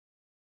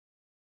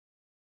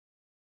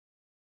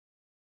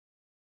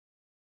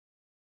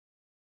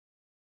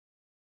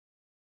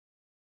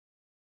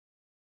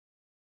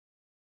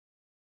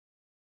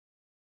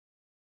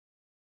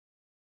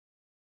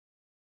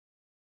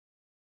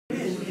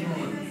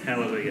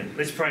Hallelujah.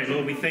 Let's pray.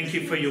 Lord, we thank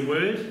you for your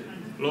word.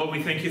 Lord,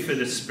 we thank you for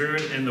the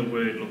Spirit and the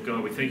word, Lord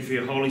God. We thank you for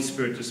your Holy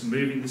Spirit just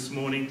moving this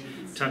morning,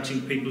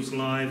 touching people's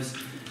lives.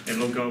 And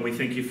Lord God, we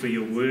thank you for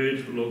your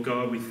word. Lord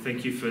God, we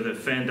thank you for the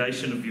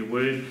foundation of your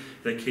word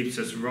that keeps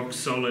us rock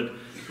solid,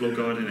 Lord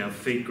God, and our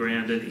feet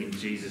grounded in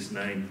Jesus'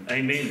 name.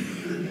 Amen.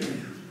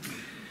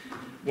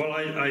 Well,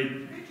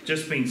 I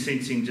just been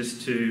sensing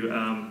just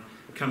to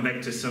come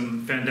back to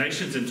some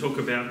foundations and talk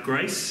about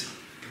grace.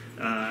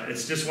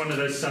 It's just one of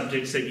those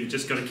subjects that you've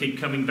just got to keep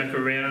coming back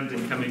around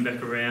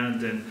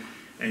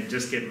and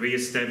just get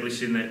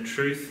re-established in that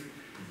truth,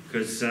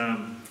 because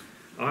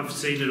I've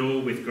seen it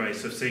all with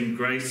grace. I've seen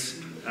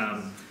grace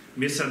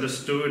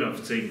misunderstood.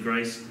 I've seen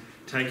grace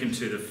taken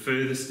to the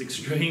furthest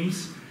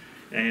extremes,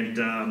 and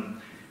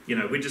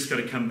we've just got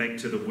to come back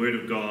to the Word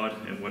of God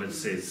and what it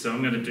says. So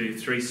I'm going to do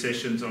 3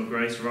 sessions on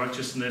grace,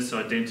 righteousness,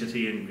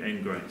 identity,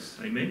 and grace.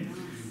 Amen.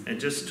 And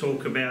just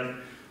talk about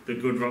the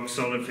good rock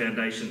solid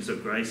foundations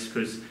of grace,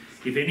 because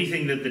if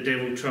anything that the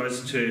devil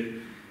tries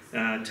to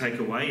take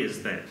away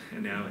is that,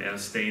 and our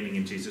standing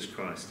in Jesus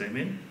Christ.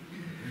 Amen.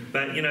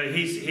 But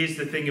here's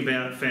the thing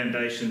about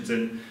foundations,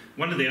 and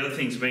one of the other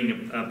things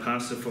being a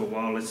pastor for a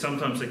while is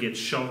sometimes I get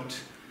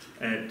shocked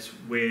at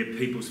where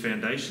people's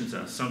foundations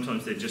are.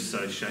 Sometimes they're just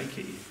so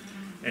shaky,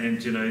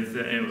 and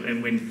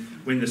and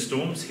when the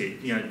storms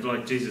hit,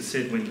 like Jesus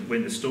said,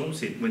 when the storms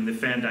hit, when the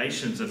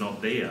foundations are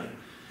not there,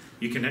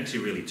 you can actually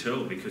really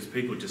tell, because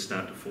people just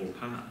start to fall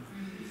apart.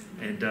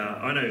 And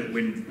I know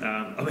when,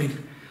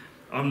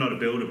 I'm not a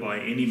builder by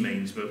any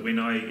means, but when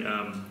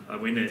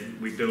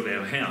we built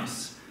our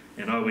house,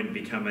 and I went and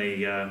become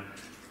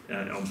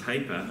on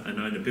paper, an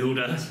owner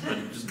builder,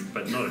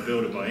 but not a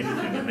builder by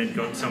anything, and then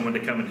got someone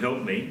to come and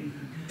help me,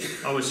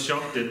 I was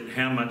shocked at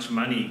how much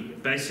money,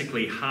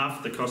 basically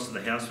half the cost of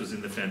the house was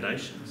in the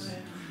foundations.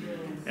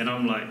 And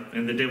I'm like,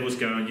 and the devil's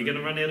going, you're going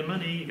to run out of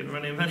money, you're going to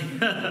run out of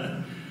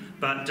money.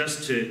 But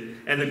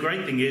and the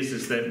great thing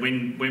is that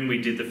when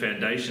we did the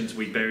foundations,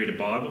 we buried a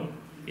Bible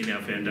in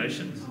our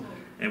foundations,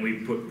 and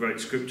we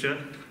wrote scripture.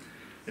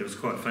 It was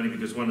quite funny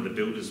because one of the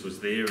builders was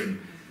there, and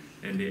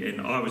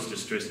I was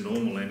just dressed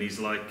normal, and he's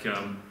like,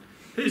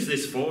 who's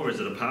this for?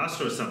 Is it a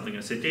pastor or something?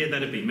 I said, yeah,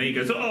 that'd be me. He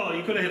goes, oh,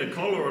 you could have had a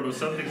collar on or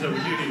something, so we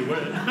knew who you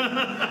were.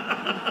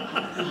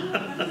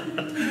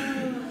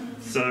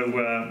 So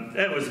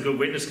that was a good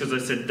witness, because I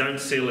said, don't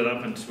seal it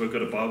up until we've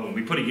got a Bible. And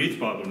we put a youth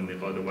Bible in there,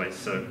 by the way,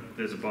 so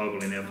there's a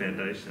Bible in our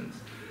foundations.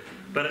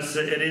 But it's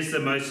the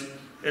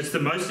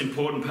most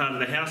important part of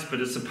the house, but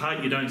it's the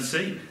part you don't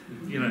see.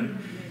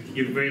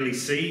 You rarely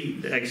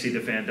see actually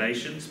the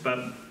foundations,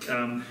 but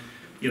I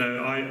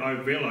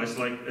realised,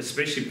 like,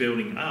 especially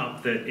building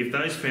up, that if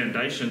those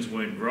foundations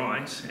weren't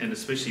right, and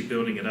especially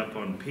building it up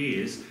on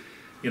piers,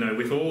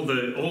 with all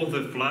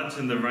the floods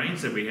and the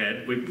rains that we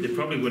had, it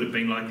probably would have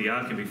been like the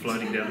ark and be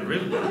floating down the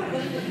river.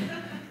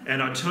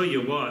 And I tell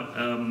you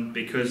what,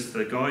 because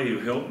the guy who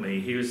helped me,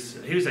 he was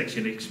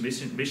actually an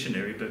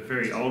ex-missionary, but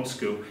very old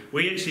school.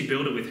 We actually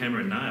built it with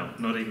hammer and nail,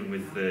 not even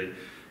with the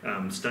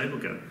stable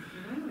gun.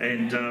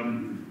 And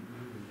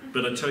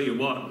but I tell you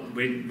what,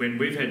 when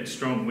we've had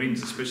strong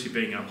winds, especially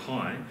being up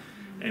high,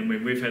 and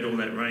when we've had all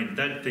that rain,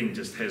 that thing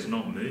just has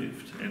not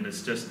moved, and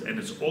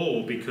it's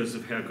all because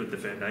of how good the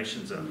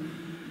foundations are.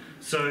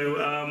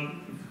 So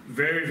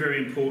very,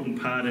 very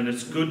important part, and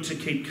it's good to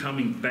keep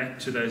coming back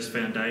to those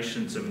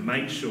foundations and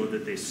make sure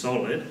that they're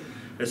solid,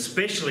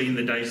 especially in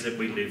the days that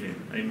we live in.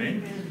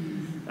 Amen.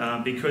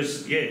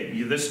 Because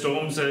the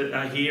storms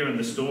are here and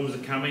the storms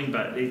are coming,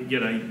 but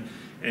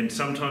and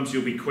sometimes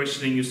you'll be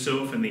questioning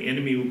yourself, and the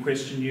enemy will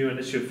question you, and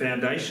it's your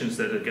foundations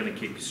that are going to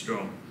keep you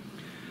strong.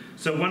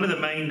 So one of the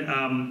main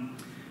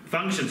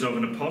functions of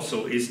an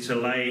apostle is to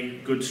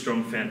lay good,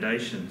 strong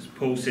foundations.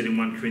 Paul said in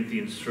 1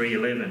 Corinthians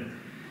 3:11,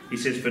 he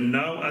says, for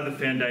no other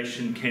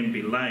foundation can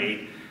be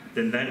laid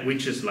than that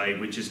which is laid,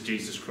 which is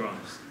Jesus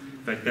Christ. In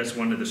fact, that's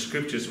one of the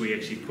scriptures we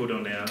actually put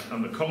on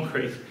the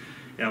concrete,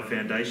 our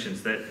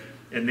foundations.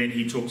 And then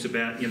he talks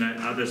about,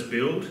 others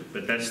build,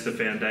 but that's the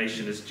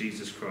foundation, is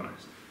Jesus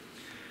Christ.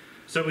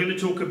 So we're going to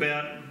talk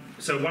about,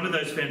 one of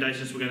those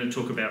foundations, we're going to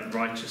talk about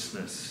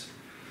righteousness.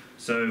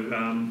 So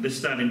let's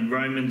start in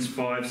Romans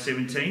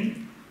 5:17.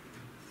 It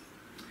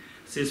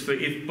says, for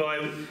if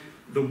by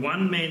the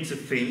one man's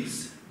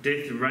offence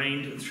death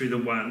reigned through the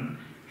one,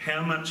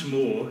 how much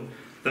more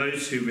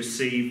those who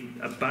receive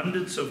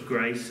abundance of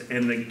grace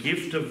and the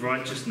gift of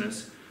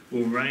righteousness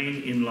will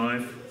reign in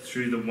life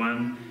through the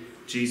one,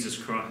 Jesus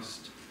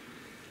Christ.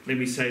 Let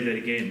me say that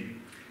again.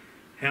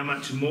 How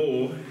much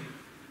more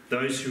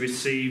those who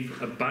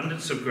receive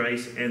abundance of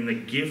grace and the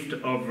gift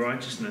of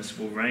righteousness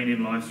will reign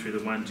in life through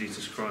the one,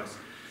 Jesus Christ.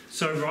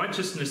 So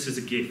righteousness is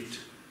a gift.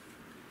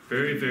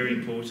 Very, very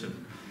important.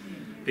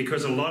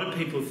 Because a lot of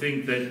people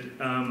think that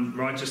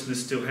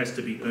righteousness still has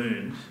to be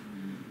earned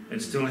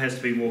and still has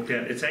to be walked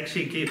out. It's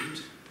actually a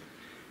gift.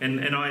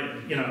 And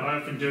I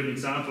often do an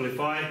example. If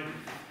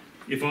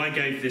I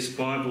gave this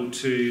Bible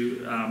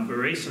to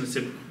Maurice and I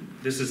said,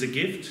 this is a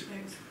gift.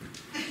 Thanks.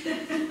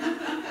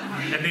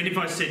 And then if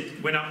I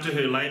went up to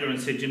her later and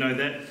said,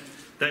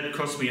 that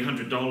cost me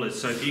 $100,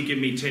 so if you give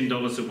me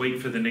 $10 a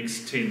week for the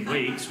next 10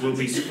 weeks, we'll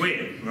be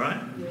square,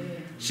 right?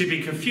 She'd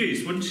be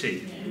confused, wouldn't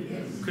she?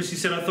 Because she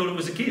said, I thought it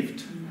was a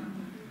gift.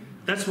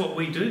 That's what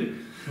we do.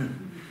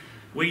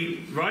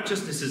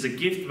 Righteousness is a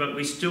gift, but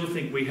we still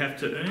think we have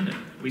to earn it.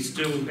 We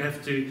still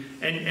have to,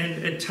 and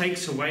it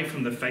takes away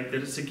from the fact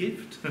that it's a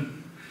gift.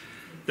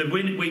 That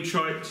when we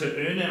try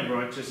to earn our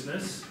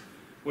righteousness,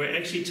 we're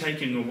actually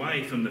taking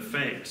away from the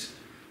fact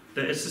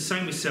that it's the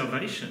same with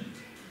salvation.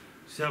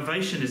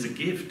 Salvation is a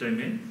gift,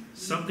 amen?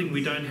 Something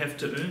we don't have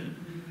to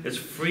earn. It's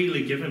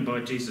freely given by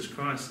Jesus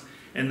Christ.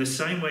 And the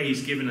same way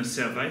he's given us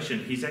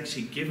salvation, he's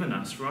actually given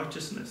us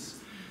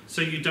righteousness.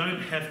 So you don't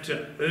have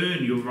to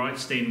earn your right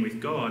standing with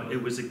God.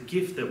 It was a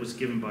gift that was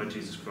given by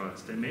Jesus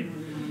Christ,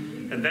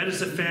 amen? And that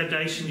is a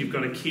foundation you've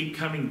got to keep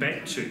coming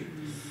back to.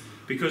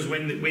 Because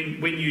when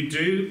you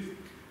do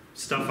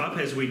stuff up,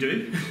 as we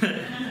do,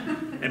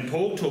 and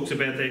Paul talks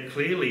about that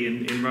clearly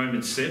in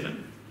Romans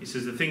 7. He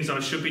says, the things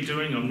I should be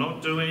doing, I'm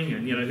not doing,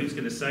 and who's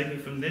going to save me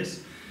from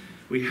this?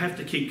 We have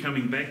to keep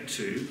coming back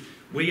to,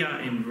 we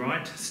are in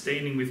right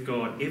standing with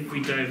God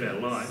every day of our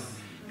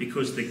life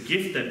because the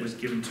gift that was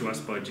given to us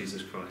by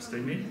Jesus Christ,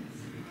 amen?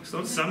 It's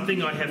not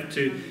something I have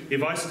to,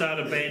 if I start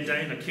a bad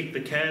day and I kick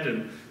the cat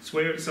and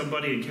swear at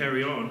somebody and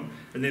carry on,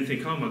 and then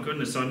think, oh my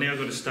goodness, I now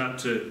got to start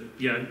to,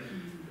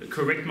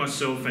 correct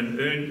myself and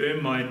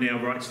earn my now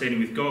right standing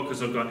with God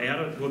because I've got out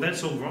of it. Well,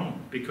 that's all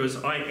wrong,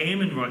 because I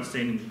am in right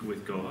standing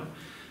with God.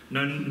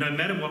 No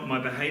matter what my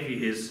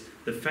behaviour is,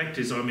 the fact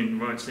is I'm in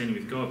right standing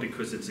with God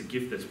because it's a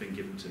gift that's been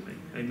given to me.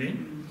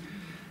 Amen?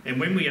 And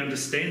when we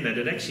understand that,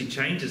 it actually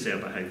changes our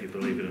behaviour,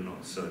 believe it or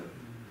not. So,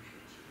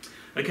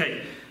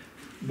 okay,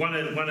 one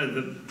of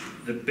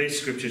the best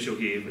scriptures you'll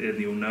hear,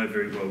 and you'll know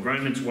very well,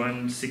 Romans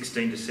 1,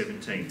 16 to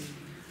 17.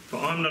 For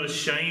I'm not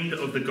ashamed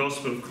of the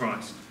gospel of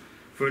Christ,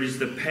 for it is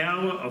the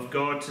power of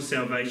God to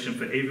salvation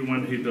for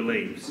everyone who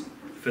believes,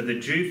 for the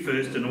Jew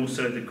first and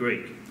also the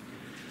Greek.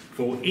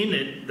 For in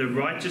it the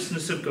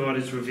righteousness of God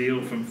is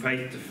revealed from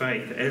faith to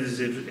faith, as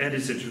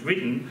it's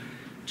written,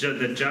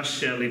 the just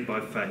shall live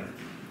by faith.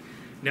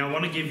 Now I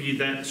want to give you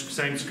that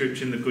same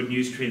scripture in the Good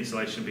News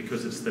translation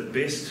because it's the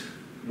best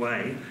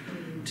way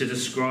to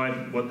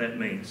describe what that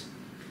means.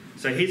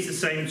 So here's the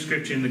same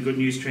scripture in the Good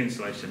News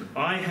translation.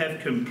 I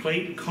have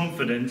complete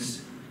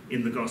confidence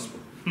in the gospel.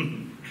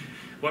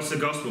 What's the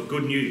gospel?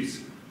 Good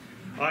news.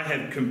 I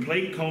have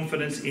complete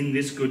confidence in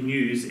this good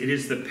news. It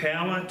is the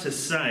power to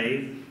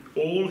save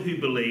all who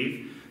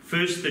believe,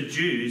 first the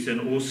Jews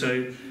and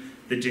also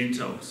the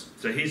Gentiles.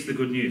 So here's the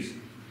good news.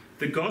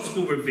 The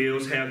gospel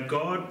reveals how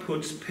God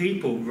puts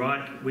people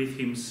right with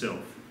himself.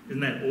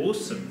 Isn't that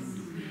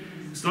awesome?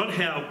 It's not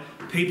how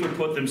people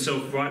put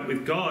themselves right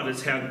with God,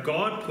 it's how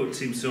God puts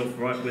himself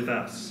right with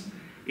us.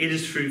 It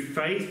is through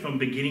faith from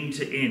beginning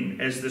to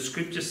end. As the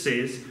scripture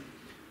says,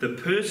 the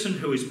person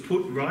who is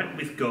put right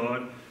with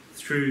God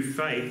through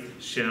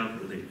faith shall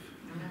live.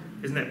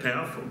 Isn't that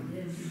powerful?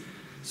 Yes.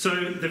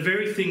 So the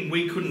very thing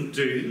we couldn't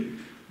do,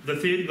 the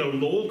thing the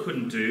law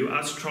couldn't do,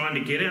 us trying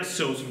to get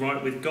ourselves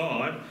right with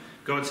God,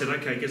 God said,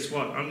 okay, guess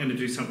what? I'm going to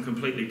do something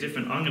completely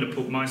different. I'm going to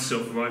put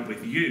myself right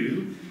with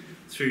you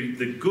through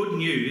the good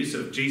news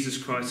of Jesus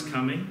Christ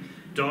coming,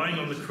 dying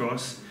on the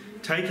cross,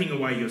 taking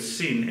away your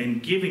sin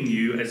and giving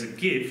you as a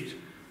gift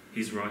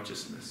his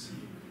righteousness.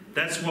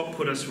 That's what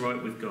put us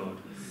right with God.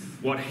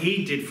 What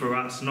he did for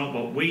us, not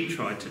what we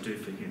tried to do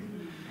for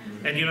him.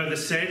 And the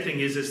sad thing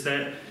is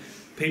that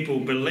people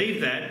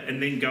believe that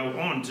and then go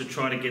on to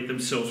try to get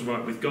themselves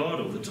right with God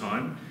all the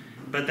time.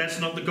 But that's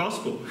not the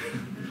gospel.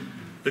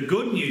 The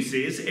good news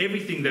is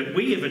everything that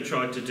we ever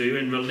tried to do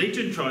and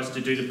religion tries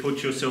to do to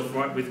put yourself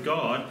right with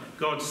God,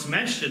 God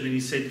smashed it and he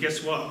said,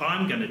 guess what?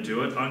 I'm going to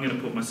do it. I'm going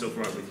to put myself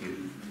right with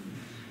you.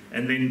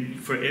 And then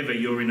forever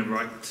you're in a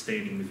right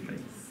standing with me.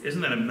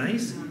 Isn't that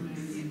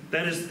amazing?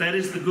 That is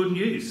the good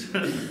news.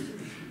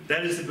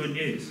 That is the good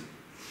news.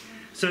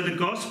 So the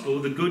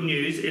gospel, the good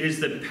news, it is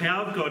the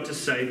power of God to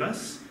save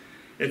us.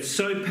 It's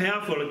so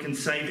powerful it can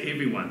save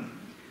everyone.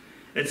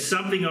 It's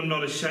something I'm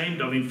not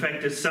ashamed of. In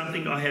fact, it's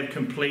something I have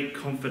complete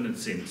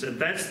confidence in. So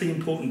that's the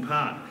important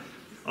part.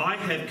 I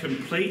have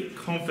complete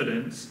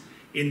confidence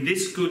in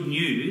this good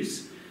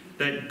news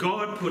that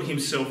God put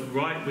himself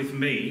right with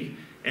me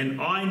and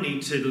I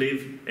need to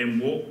live and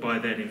walk by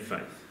that in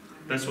faith.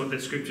 That's what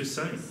that scripture's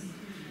saying.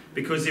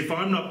 Because if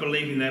I'm not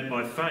believing that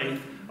by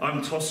faith,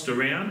 I'm tossed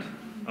around,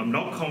 I'm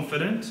not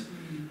confident,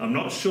 I'm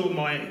not sure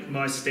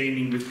my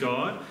standing with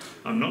God,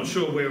 I'm not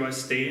sure where I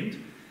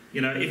stand.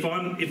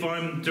 If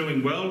I'm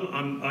doing well,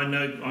 I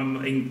know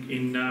I'm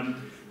in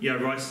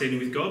right standing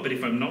with God, but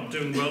if I'm not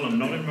doing well, I'm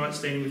not in right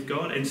standing with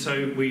God, and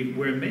so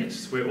we're a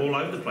mess. We're all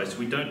over the place.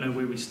 We don't know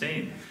where we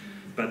stand.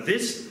 But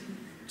this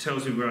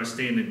tells me where I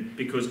stand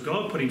because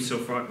God put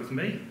himself right with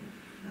me.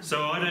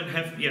 So I don't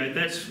have,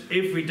 that's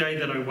every day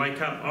that I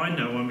wake up, I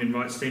know I'm in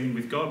right standing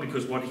with God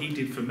because what he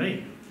did for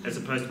me, as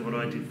opposed to what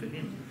I did for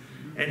him.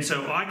 And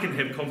so I can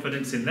have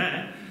confidence in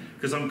that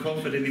because I'm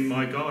confident in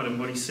my God and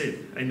what he said.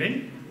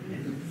 Amen?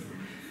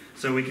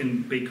 So we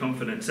can be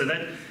confident. So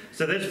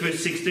that's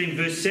verse 16.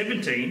 Verse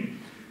 17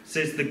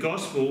 says the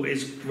gospel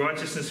is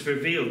righteousness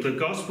revealed. The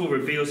gospel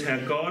reveals how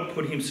God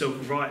put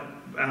himself right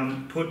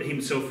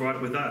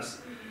with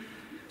us.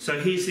 So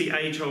here's the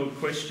age-old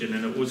question,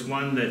 and it was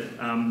one that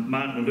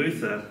Martin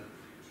Luther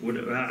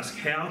would ask: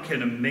 how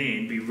can a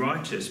man be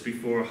righteous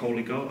before a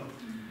holy God?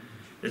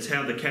 It's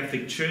how the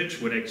Catholic Church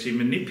would actually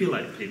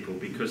manipulate people,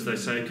 because they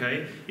say,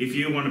 okay, if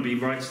you want to be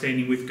right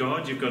standing with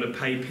God, you've got to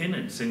pay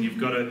penance, and you've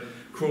got to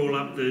crawl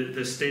up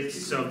the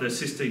steps of the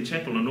Sistine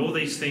Chapel, and all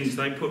these things.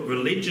 They put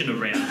religion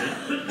around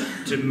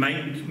it to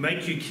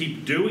make you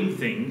keep doing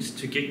things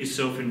to get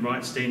yourself in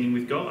right standing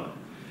with God.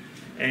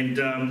 And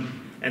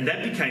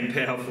that became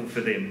powerful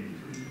for them.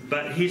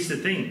 But here's the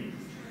thing.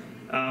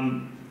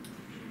 How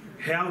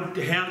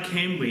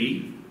can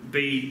we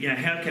be,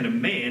 how can a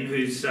man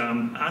who's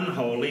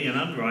unholy and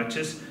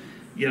unrighteous,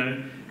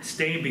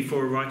 stand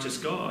before a righteous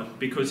God?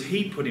 Because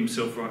he put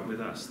himself right with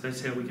us.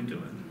 That's how we can do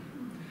it.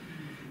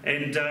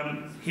 And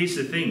here's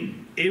the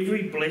thing.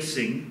 Every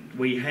blessing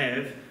we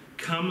have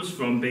comes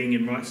from being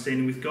in right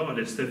standing with God.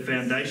 It's the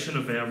foundation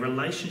of our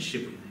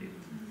relationship with him.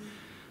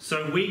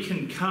 So we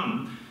can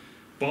come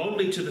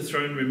boldly to the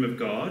throne room of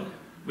God.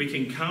 We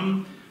can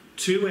come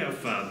to our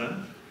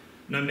Father,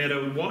 no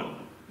matter how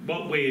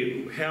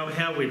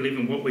we live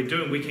and what we're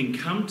doing. We can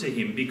come to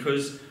him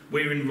because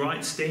we're in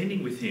right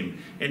standing with him.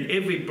 And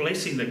every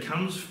blessing that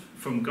comes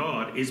from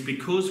God is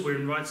because we're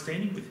in right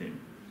standing with him.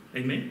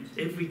 Amen?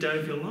 Every day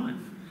of your life.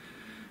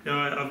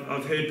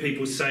 I've heard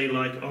people say,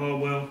 like, oh,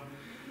 well,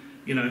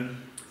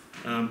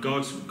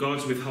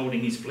 God's withholding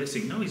his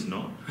blessing. No, he's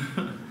not.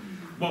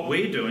 What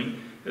we're doing,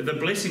 the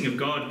blessing of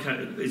God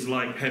is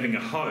like having a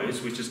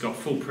hose which has got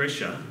full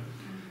pressure,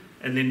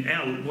 and then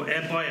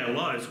by our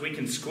lives we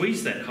can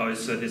squeeze that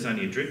hose so there's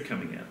only a drip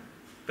coming out.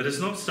 But it's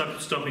not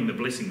stopping the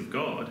blessing of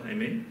God.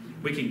 Amen?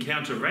 We can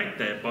counteract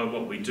that by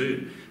what we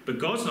do. But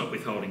God's not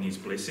withholding his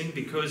blessing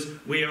because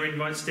we are in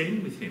right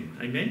standing with him.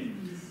 Amen?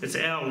 It's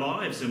our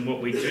lives and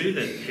what we do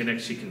that can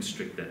actually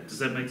constrict that. Does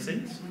that make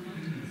sense?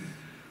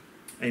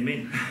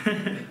 Amen.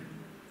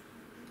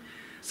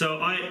 So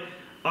I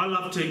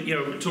love to,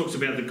 it talks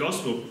about the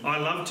gospel. I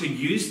love to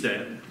use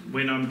that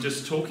when I'm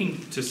just talking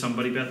to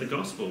somebody about the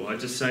gospel. I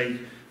just say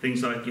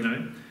things like,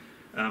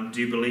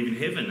 do you believe in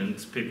heaven? And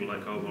people are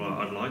like, oh, well,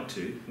 I'd like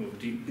to. Well,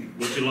 would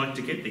you like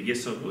to get there?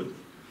 Yes, I would.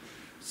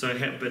 So,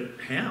 but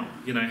how?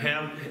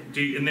 How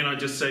do you, and then I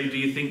just say, do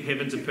you think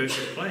heaven's a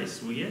perfect place?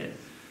 Well, yeah.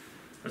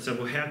 I say,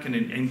 well, how can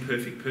an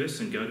imperfect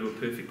person go to a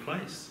perfect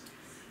place?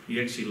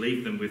 You actually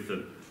leave them with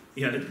the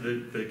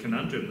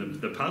conundrum,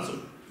 the puzzle.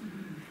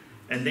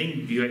 And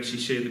then you actually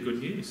share the good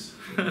news.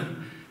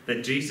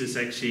 That Jesus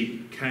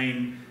actually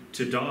came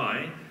to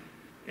die,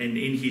 and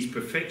in his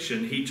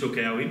perfection, he took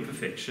our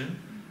imperfection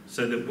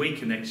so that we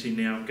can actually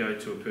now go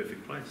to a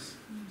perfect place.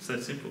 It's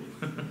that simple.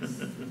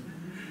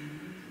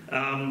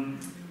 2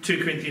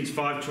 Corinthians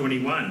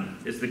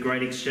 5:21 is the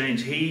great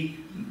exchange.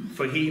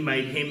 For he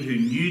made him who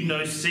knew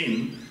no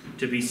sin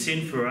to be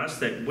sin for us,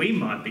 that we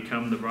might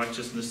become the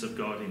righteousness of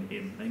God in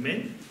him.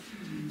 Amen?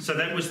 So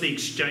that was the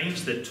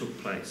exchange that took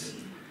place.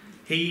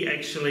 He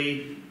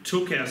actually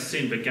took our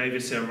sin but gave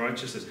us our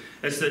righteousness.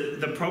 That's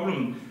the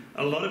problem.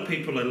 A lot of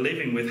people are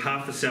living with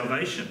half a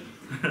salvation.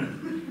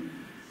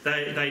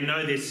 They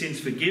know their sin's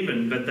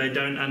forgiven, but they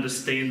don't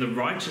understand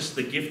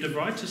the gift of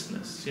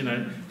righteousness.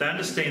 They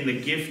understand the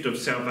gift of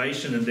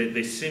salvation and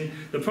their sin.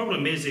 The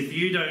problem is, if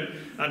you don't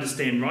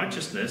understand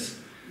righteousness,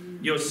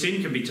 your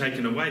sin can be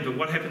taken away, but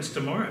what happens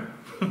tomorrow?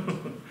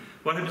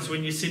 What happens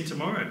when you sin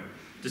tomorrow?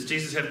 Does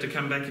Jesus have to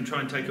come back and try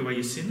and take away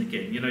your sin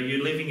again?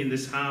 You're living in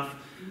this half.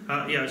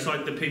 It's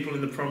like the people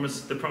in the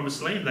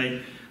promised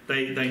land.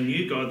 They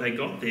knew God, they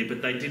got there,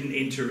 but they didn't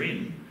enter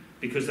in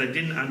because they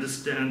didn't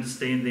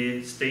understand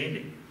their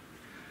standing.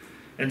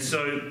 And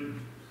so,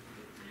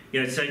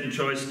 Satan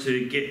tries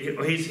to get...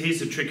 Here's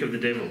the trick of the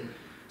devil.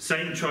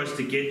 Satan tries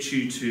to get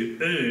you to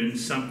earn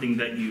something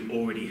that you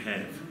already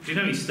have. Do you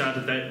know he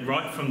started that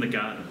right from the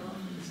garden?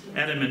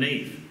 Adam and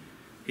Eve.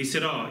 He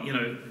said,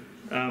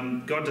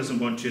 God doesn't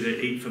want you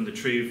to eat from the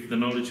tree of the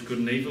knowledge of good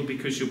and evil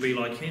because you'll be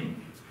like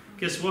him.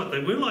 Guess what? They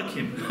were like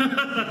him.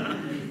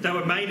 They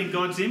were made in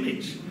God's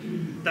image.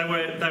 They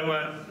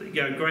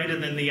were greater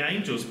than the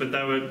angels, but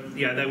they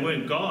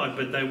weren't God,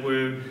 but they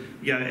were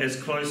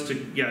as close to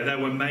they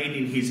were made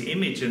in his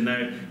image, and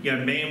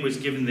man was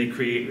given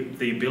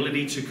the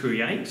ability to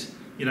create.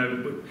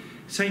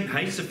 Satan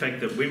hates the fact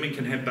that women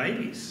can have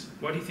babies.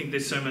 Why do you think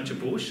there's so much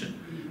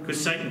abortion?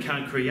 Because Satan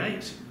can't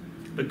create,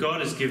 but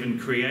God has given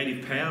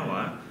creative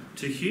power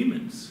to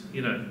humans.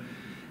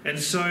 And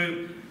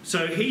so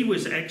he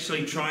was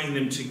actually trying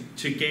them to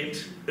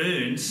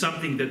earn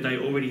something that they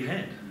already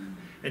had.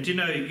 And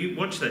you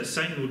watch that,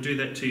 Satan will do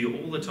that to you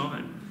all the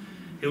time.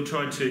 He'll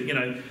try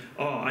to,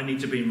 I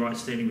need to be in right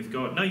standing with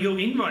God. No, you're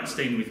in right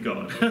standing with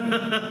God.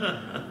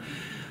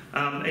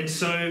 And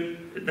so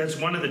that's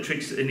one of the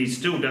tricks, and he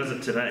still does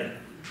it today.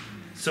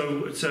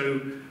 So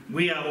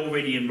we are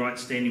already in right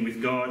standing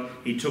with God.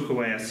 He took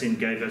away our sin,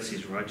 gave us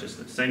his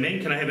righteousness.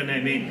 Amen? Can I have an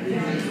amen?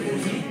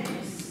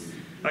 Yes.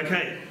 Awesome.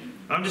 Okay,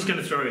 I'm just going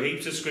to throw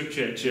heaps of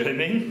scripture at you.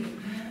 Amen?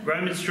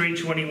 Romans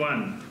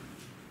 3:21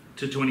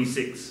 to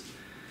 26.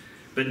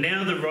 But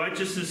now the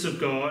righteousness of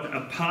God,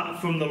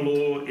 apart from the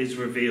law, is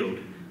revealed,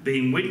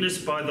 being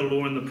witnessed by the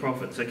law and the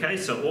prophets. Okay,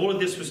 so all of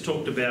this was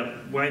talked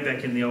about way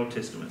back in the Old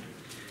Testament.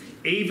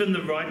 Even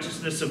the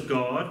righteousness of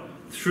God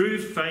through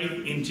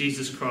faith in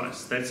Jesus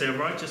Christ. That's our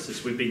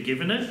righteousness. We've been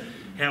given it.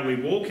 How we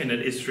walk in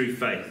it is through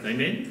faith.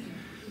 Amen?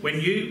 When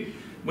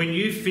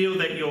you feel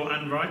that you're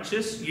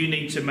unrighteous, you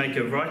need to make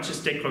a righteous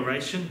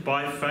declaration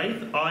by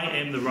faith. I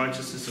am the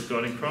righteousness of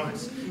God in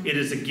Christ. It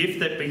is a gift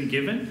that's been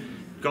given.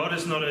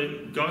 God's not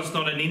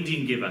an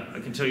Indian giver, I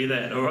can tell you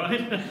that, all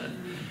right?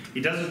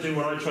 He doesn't do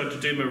what I tried to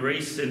do,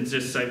 Maurice, and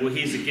just say, well,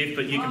 here's a gift,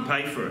 but you can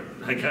pay for it,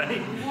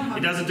 okay? He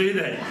doesn't do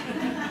that.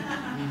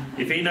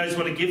 If he knows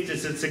what a gift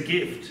is, it's a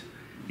gift.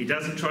 He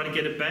doesn't try to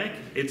get it back,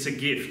 it's a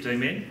gift,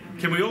 amen?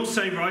 Can we all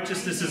say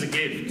righteousness is a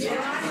gift?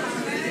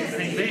 Yes.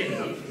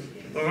 Amen.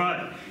 All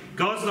right.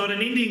 God's not an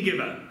Indian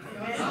giver.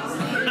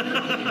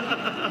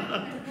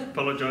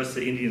 Apologise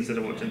to Indians that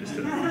are watching this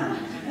today.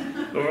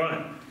 All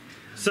right.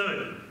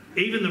 So,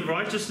 even the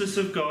righteousness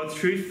of God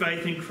through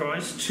faith in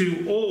Christ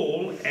to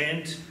all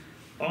and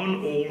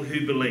on all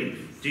who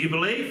believe. Do you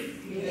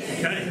believe? Yes.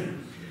 Okay.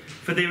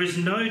 For there is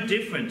no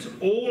difference.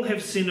 All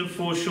have sinned and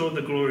fall short of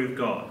the glory of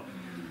God.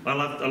 I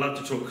love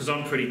to talk because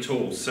I'm pretty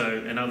tall,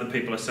 so, and other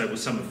people I say, well,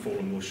 some have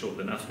fallen more short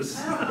than others.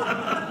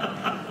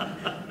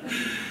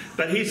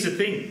 But here's the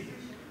thing.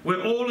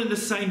 We're all in the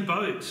same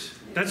boat.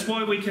 That's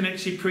why we can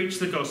actually preach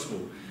the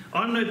gospel.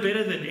 I'm no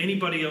better than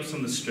anybody else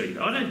on the street.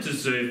 I don't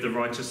deserve the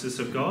righteousness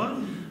of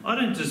God. I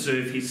don't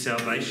deserve his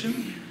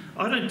salvation.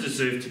 I don't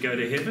deserve to go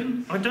to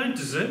heaven. I don't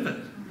deserve it.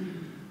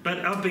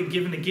 But I've been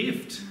given a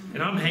gift,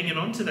 and I'm hanging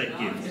on to that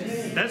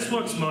gift. That's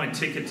what's my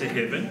ticket to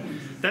heaven.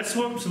 That's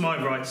what's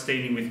my right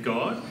standing with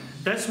God.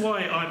 That's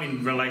why I'm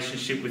in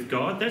relationship with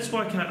God. That's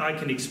why I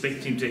can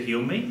expect him to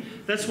heal me.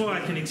 That's why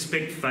I can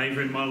expect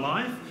favour in my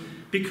life,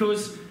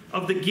 because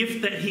of the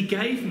gift that he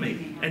gave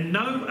me, and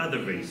no other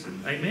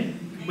reason. Amen?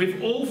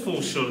 We've all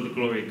fallen short of the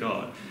glory of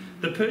God.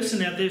 The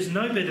person out there is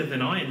no better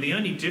than I am. The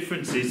only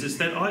difference is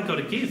that I got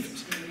a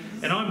gift,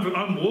 and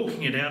I'm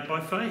walking it out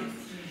by faith.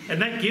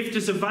 And that gift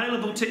is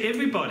available to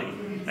everybody.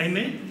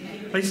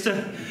 Amen? I used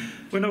to,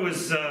 when I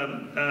was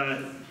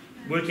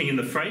working in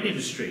the freight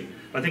industry,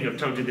 I think I've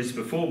told you this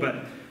before, but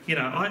you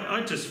know,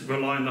 I just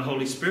rely on the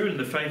Holy Spirit and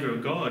the favour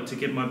of God to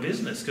get my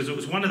business, because it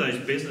was one of those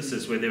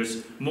businesses where there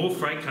was more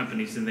freight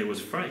companies than there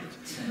was freight.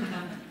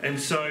 And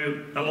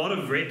so a lot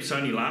of reps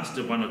only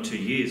lasted 1 or 2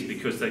 years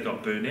because they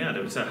got burnt out.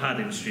 It was a hard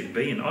industry to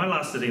be in. I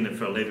lasted in it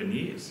for 11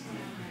 years.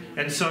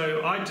 And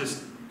so I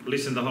just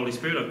listened to the Holy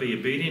Spirit. I'd be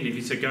obedient. If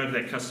he said, go to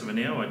that customer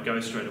now, I'd go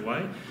straight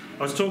away.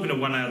 I was talking to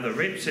one of the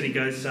reps and he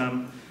goes,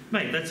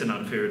 mate, that's an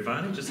unfair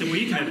advantage. I said, well,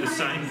 you can have the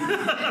same.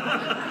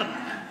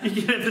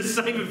 You can have the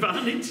same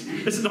advantage.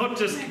 It's not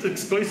just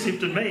exclusive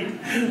to me.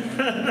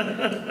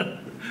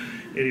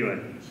 Anyway.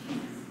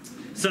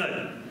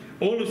 So,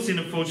 all have sinned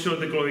and fall short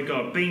of the glory of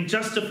God, being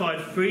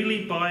justified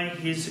freely by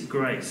his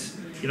grace.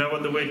 You know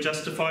what the word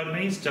justified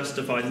means?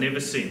 Justified, never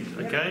sinned,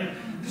 okay?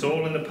 It's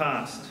all in the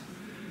past.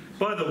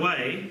 By the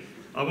way,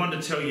 I want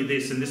to tell you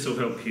this, and this will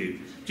help you.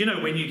 Do you know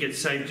when you get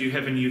saved, you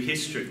have a new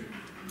history?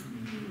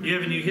 You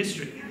have a new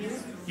history.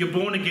 You're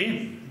born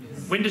again.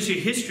 When does your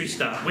history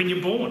start? When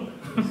you're born.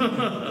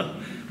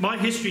 My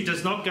history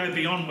does not go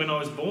beyond when I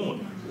was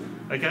born.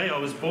 Okay, I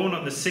was born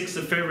on the 6th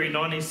of February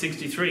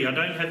 1963. I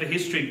don't have a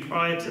history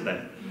prior to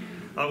that.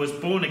 I was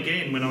born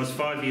again when I was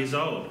 5 years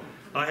old.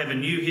 I have a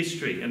new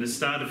history, and it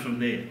started from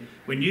there.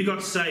 When you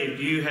got saved,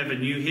 you have a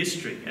new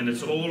history, and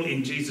it's all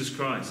in Jesus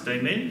Christ.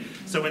 Amen?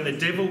 So when the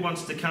devil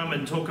wants to come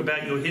and talk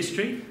about your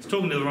history, it's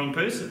talking to the wrong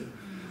person.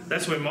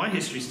 That's when my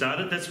history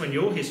started. That's when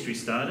your history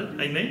started.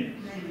 Amen?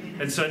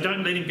 And so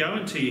don't let him go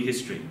into your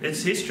history.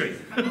 It's history.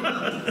 All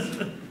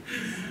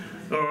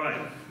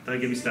right. Don't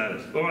get me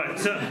started. All right.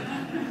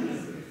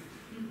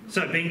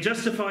 So being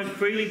justified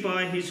freely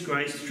by his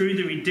grace through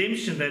the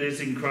redemption that is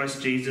in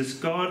Christ Jesus,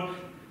 God,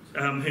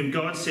 whom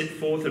God set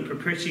forth a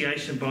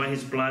propitiation by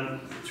his blood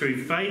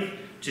through faith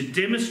to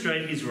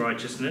demonstrate his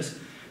righteousness.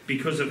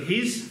 Because of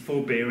his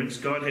forbearance,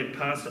 God had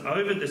passed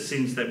over the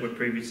sins that were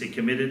previously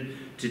committed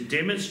to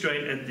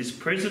demonstrate at this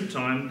present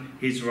time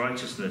his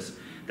righteousness,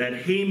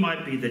 that he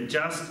might be the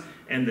just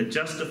and the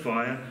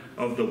justifier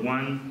of the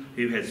one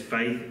who has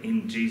faith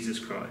in Jesus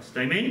Christ.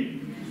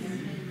 Amen?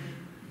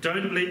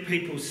 Don't let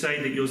people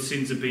say that your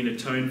sins have been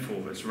atoned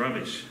for. It's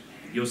rubbish.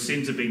 Your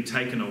sins have been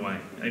taken away.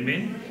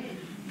 Amen?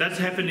 That's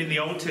happened in the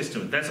Old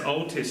Testament. That's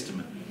Old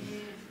Testament.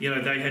 You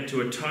know, they had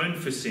to atone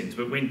for sins.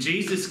 But when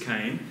Jesus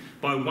came,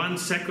 by one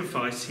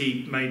sacrifice,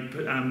 he made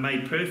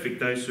perfect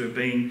those who are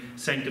being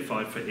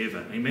sanctified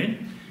forever.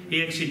 Amen?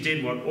 He actually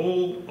did what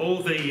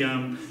all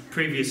the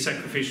previous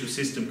sacrificial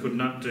system could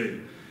not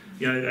do.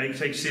 You know, it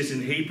actually says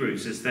in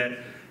Hebrews is that,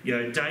 you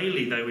know,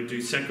 daily they would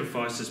do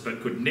sacrifices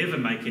but could never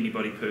make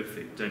anybody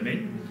perfect.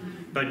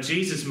 Amen? But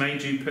Jesus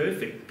made you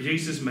perfect.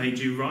 Jesus made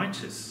you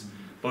righteous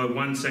by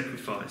one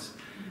sacrifice.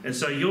 And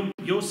so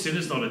your sin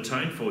is not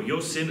atoned for.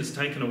 Your sin is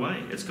taken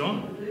away. It's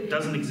gone. It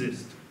doesn't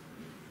exist.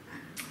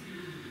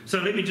 So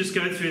let me just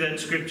go through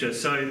that scripture.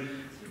 So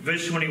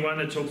verse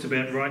 21, it talks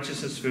about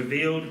righteousness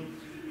revealed.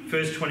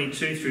 Verse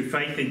 22, through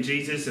faith in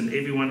Jesus and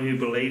everyone who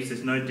believes,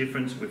 there's no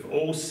difference. We've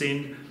all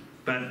sinned.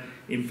 But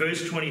in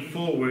verse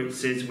 24, where it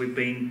says we've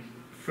been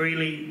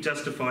freely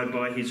justified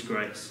by his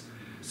grace.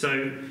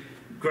 So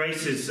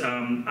grace is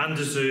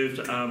undeserved,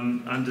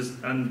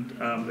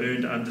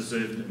 unearned,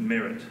 undeserved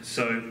merit.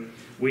 So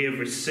we have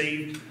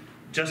received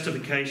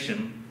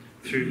justification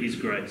through his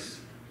grace.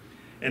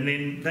 And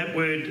then that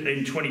word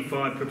in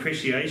 25,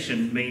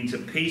 propitiation, means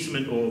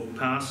appeasement or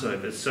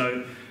Passover.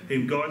 So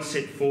whom God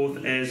set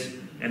forth as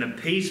an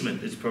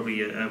appeasement is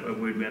probably a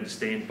word we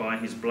understand, by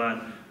his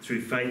blood through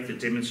faith to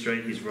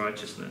demonstrate his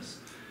righteousness.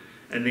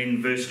 And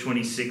then verse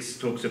 26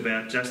 talks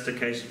about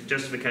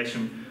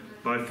justification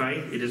by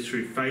faith. It is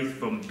through faith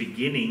from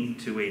beginning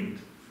to end.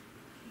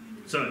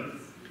 So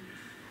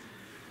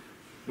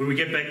when we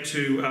get back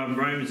to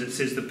Romans, it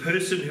says, the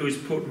person who is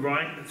put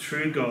right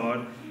through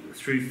God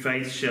through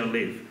faith shall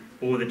live,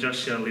 or the just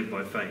shall live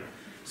by faith.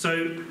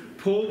 So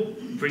Paul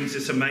brings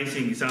this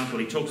amazing example.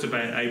 He talks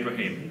about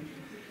Abraham.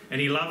 And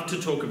he loved to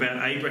talk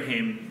about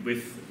Abraham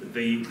with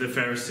the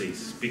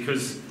Pharisees,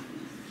 because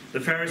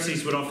the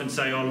Pharisees would often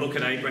say, oh, look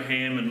at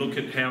Abraham and look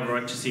at how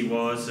righteous he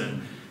was,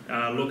 and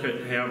look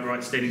at how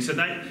right standing. So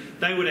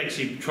they would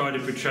actually try to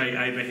portray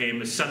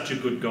Abraham as such a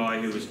good guy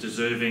who was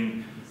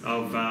deserving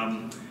of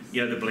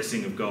the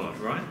blessing of God,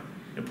 right?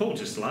 And Paul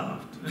just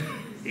laughed.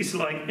 He's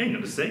like, hang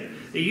on a sec.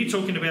 Are you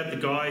talking about the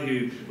guy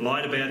who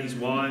lied about his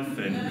wife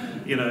and,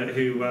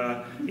 who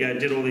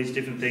did all these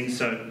different things?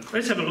 So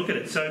let's have a look at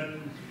it. So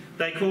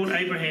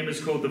Abraham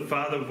is called the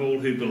father of all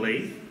who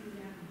believe.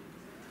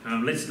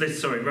 Romans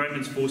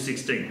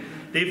 4:16.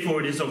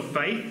 Therefore it is of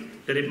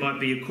faith that it might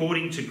be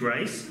according to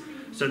grace,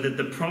 so that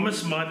the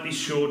promise might be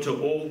sure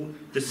to all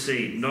the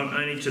seed, not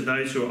only to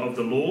those who are of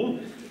the law,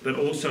 but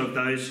also of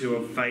those who are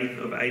of faith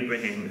of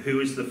Abraham, who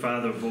is the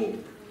father of all.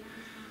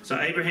 So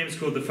Abraham is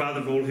called the father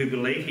of all who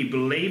believe. He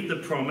believed the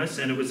promise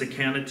and it was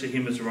accounted to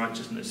him as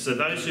righteousness. So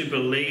those who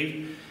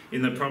believed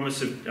in the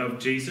promise of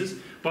Jesus,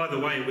 by the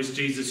way, it was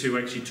Jesus who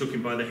actually took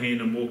him by the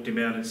hand and walked him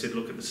out and said,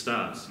 look at the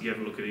stars. You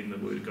have a look at it in the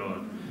Word of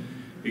God.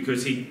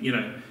 Because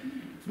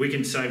we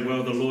can say,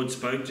 well, the Lord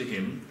spoke to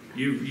him.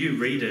 You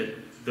read it,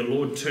 the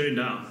Lord turned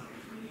up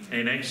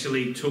and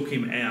actually took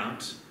him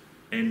out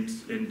and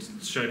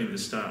showed him the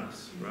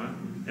stars, right?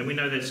 And we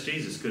know that's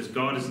Jesus, because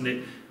God isn't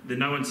it.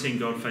 No one's seen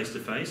God face to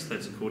face.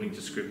 That's according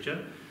to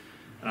Scripture.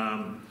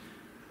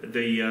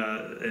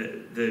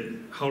 The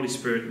Holy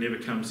Spirit never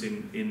comes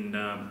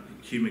in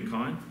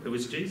humankind. It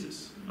was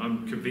Jesus.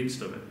 I'm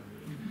convinced of it.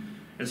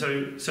 And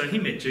so he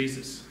met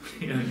Jesus.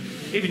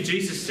 Even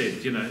Jesus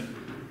said,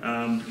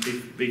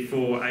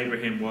 before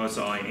Abraham was,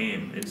 I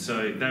am. And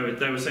so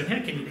they were saying,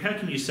 how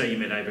can you say you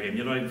met Abraham?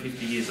 You're not even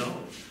 50 years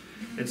old.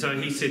 And so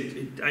he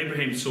said,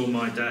 Abraham saw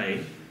my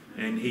day,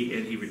 and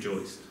he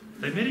rejoiced.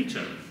 They met each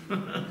other.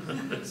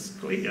 That's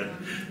clear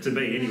to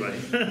me, anyway.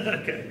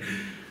 Okay.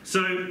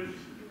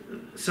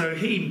 So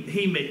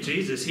he met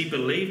Jesus. He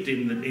believed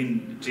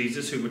in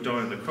Jesus, who would die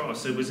on the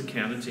cross. It was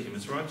accounted to him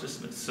as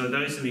righteousness. So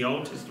those in the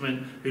Old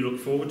Testament who look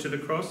forward to the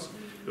cross,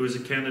 it was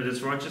accounted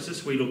as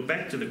righteousness. We look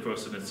back to the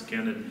cross and it's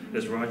accounted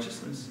as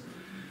righteousness.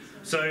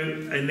 So,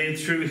 and then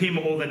through him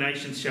all the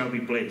nations shall be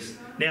blessed.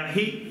 Now,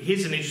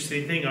 here's an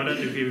interesting thing. I don't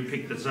know if you ever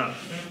picked this up.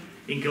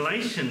 In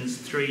Galatians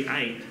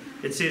 3:8,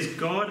 it says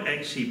God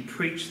actually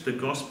preached the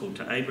gospel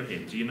to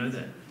Abraham. Do you know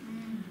that?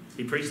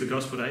 He preached the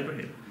gospel to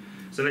Abraham.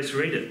 So let's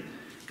read it.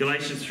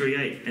 Galatians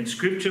 3:8. And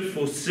Scripture,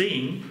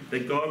 foreseeing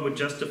that God would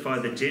justify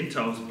the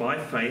Gentiles by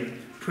faith,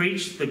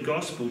 preached the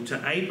gospel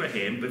to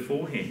Abraham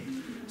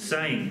beforehand,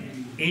 saying,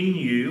 in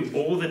you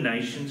all the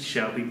nations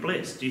shall be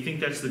blessed. Do you think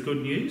that's the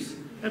good news?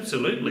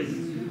 Absolutely.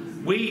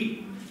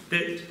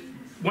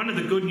 One of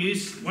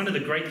the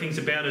great things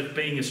about it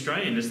being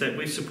Australian is that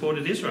we've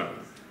supported Israel.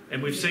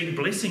 And we've seen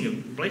blessing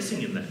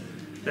in that.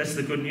 That's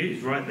the good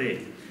news right there.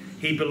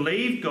 He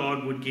believed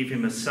God would give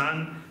him a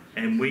son,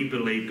 and we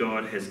believe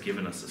God has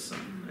given us a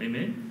son.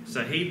 Amen?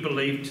 So he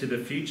believed to the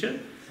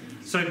future.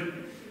 So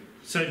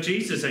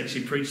Jesus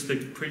actually preached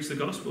the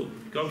gospel.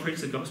 God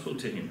preached the gospel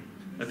to him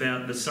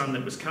about the son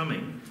that was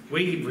coming.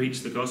 We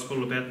preach the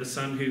gospel about the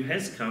son who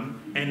has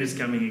come and is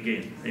coming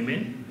again.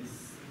 Amen?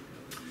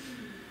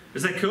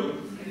 Is that cool?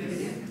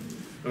 Yes.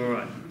 All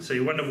right. So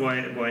you wonder why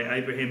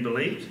Abraham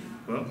believed?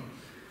 Well,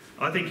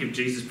 I think if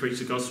Jesus preached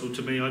the gospel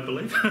to me, I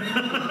believe.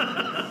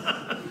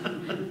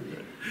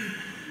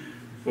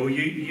 Well,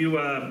 you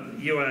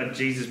are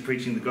Jesus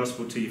preaching the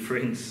gospel to your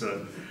friends.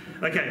 So.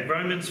 Okay,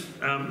 Romans,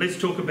 let's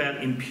talk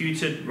about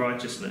imputed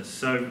righteousness.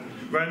 So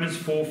Romans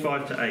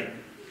 4:5-8.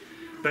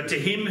 But to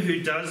him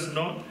who does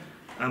not...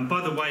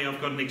 by the way, I've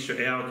got an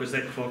extra hour because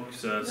that clock's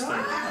stayed.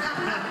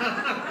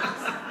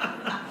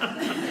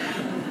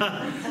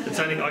 It's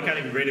only, I can't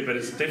even read it, but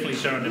it's definitely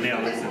showing an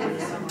hour.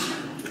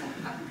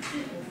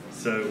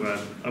 So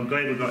I'm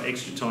glad we've got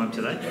extra time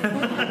today.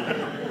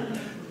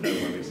 No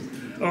worries.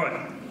 All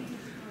right.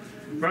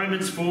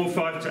 Romans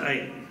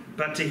 4:5-8.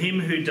 But to him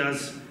who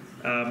does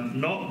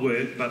not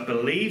work, but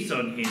believes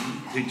on him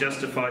who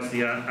justifies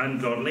the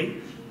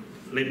ungodly.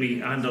 Let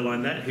me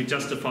underline that. Who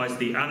justifies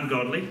the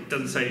ungodly.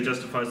 Doesn't say who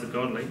justifies the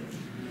godly.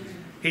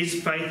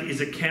 His faith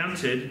is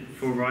accounted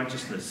for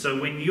righteousness.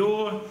 So when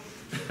you're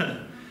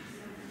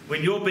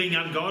being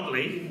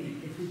ungodly,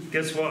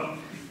 guess what?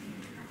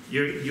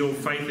 Your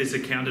faith is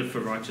accounted for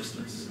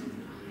righteousness.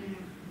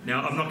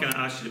 Now, I'm not going to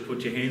ask you to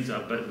put your hands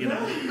up, but, you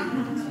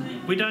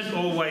know, we don't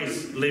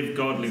always live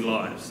godly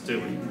lives, do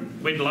we?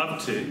 We'd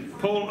love to.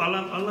 Paul, I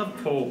love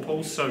Paul.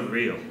 Paul's so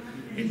real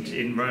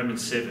in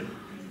Romans 7.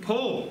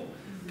 Paul,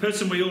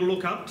 person we all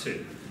look up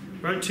to,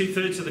 wrote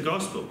 2/3 of the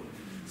gospel.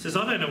 Says,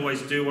 I don't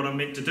always do what I'm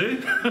meant to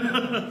do.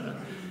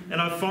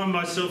 And I find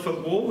myself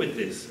at war with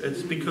this.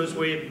 It's because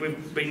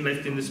we've been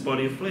left in this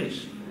body of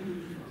flesh.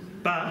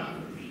 But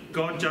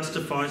God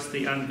justifies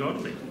the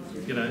ungodly,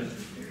 you know.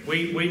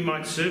 We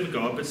might serve a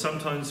God, but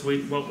sometimes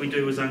what we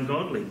do is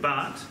ungodly.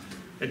 But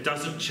it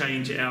doesn't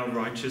change our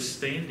righteous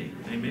standing.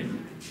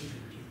 Amen?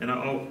 And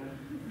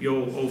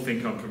you'll all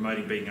think I'm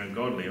promoting being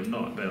ungodly. I'm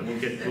not, but we'll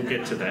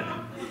get to that.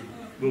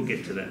 We'll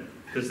get to that.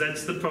 Because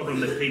that's the problem,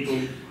 that people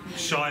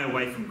shy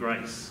away from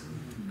grace.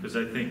 Because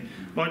they think,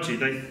 mind you,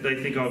 they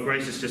think, oh,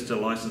 grace is just a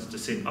license to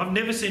sin. I've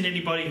never seen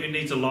anybody who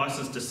needs a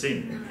license to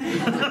sin.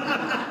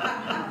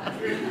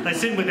 They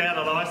sin without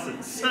a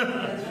license.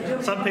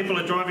 Some people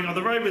are driving on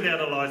the road without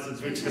a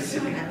license, which is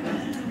silly.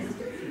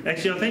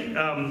 Actually, I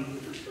think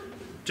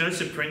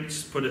Joseph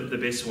Prince put it the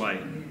best way.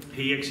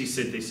 He actually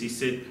said this. He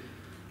said,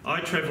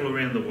 I travel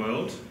around the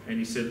world, and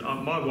he said,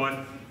 my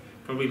wife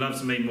probably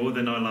loves me more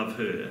than I love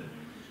her.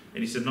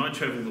 And he said, and I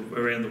travel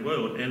around the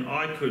world, and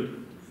I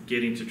could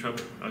get into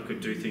trouble. I could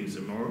do things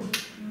immoral.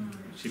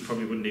 She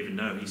probably wouldn't even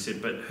know. He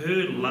said, but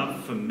her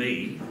love for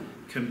me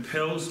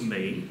compels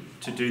me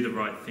to do the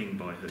right thing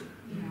by her.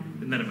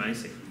 Isn't that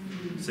amazing?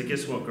 So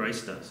guess what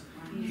grace does?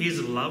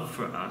 His love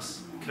for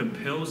us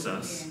compels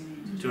us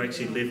to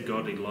actually live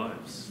godly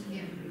lives.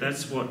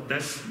 That's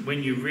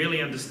when you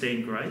really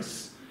understand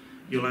grace,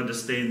 you'll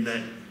understand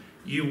that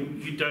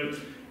you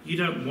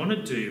don't want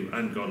to do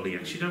ungodly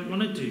acts. You don't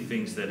want to do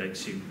things that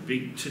actually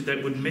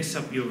that would mess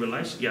up your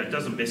relationship. Yeah, it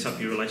doesn't mess up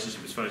your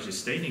relationship as far as you're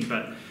standing,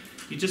 but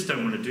you just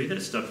don't want to do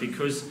that stuff,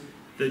 because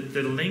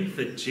the length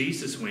that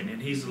Jesus went in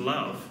his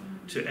love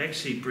to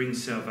actually bring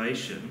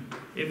salvation,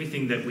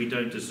 everything that we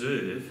don't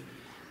deserve,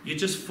 you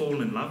just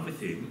fall in love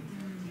with him,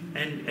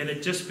 and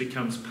it just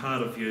becomes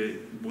part of your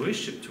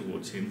worship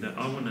towards him, that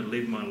I want to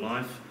live my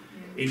life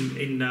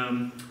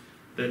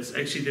that's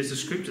actually, there's a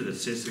scripture that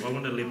says, I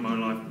want to live my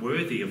life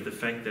worthy of the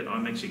fact that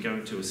I'm actually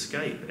going to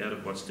escape out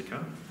of what's to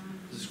come.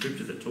 There's a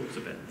scripture that talks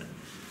about that.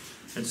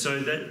 And so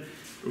that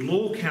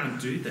law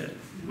can't do that.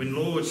 When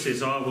law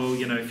says, oh, well,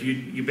 you know, if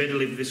you better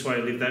live this way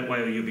or live that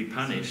way or you'll be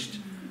punished,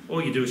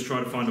 all you do is try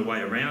to find a way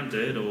around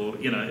it, or,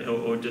 you know,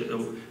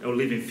 or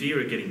live in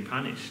fear of getting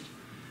punished.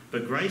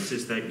 But grace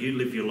is that you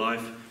live your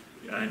life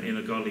in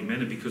a godly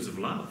manner because of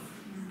love,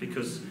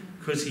 because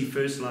he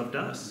first loved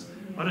us.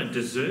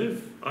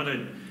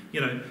 You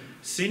know,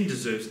 sin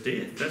deserves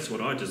death. That's what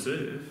I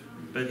deserve.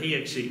 But he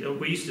actually,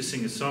 we used to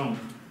sing a song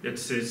that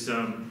says,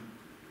 I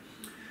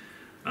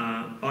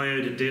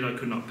owed a debt I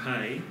could not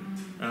pay.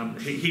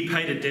 He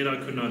paid a debt I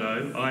could not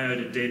owe. I owed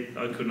a debt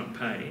I could not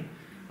pay.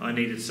 I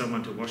needed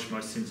someone to wash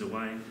my sins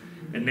away.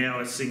 And now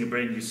I sing a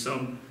brand new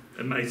song,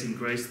 Amazing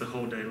Grace, the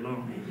whole day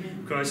long.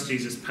 Christ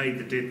Jesus paid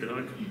the debt that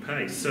I couldn't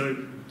pay. So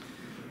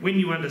when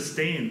you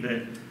understand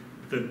that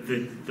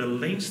the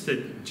lengths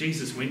that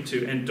Jesus went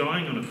to, and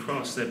dying on a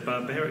cross, that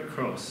barbaric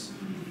cross,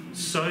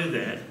 so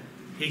that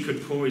he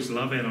could pour his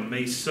love out on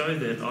me, so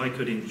that I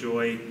could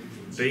enjoy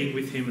being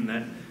with him,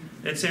 and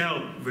that's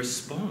our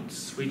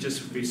response. We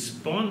just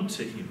respond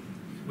to him.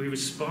 We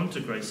respond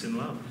to grace and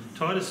love.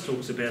 Titus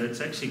talks about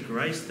it's actually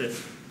grace that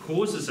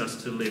causes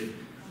us to live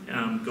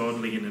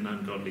godly in an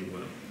ungodly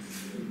world.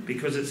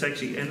 Because it's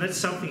actually, and that's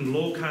something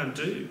law can't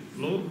do.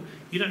 Law,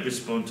 you don't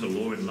respond to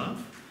law in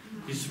love.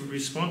 You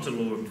respond to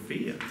law in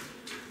fear.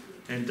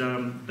 And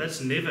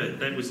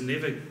that was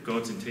never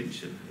God's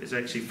intention. It's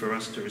actually for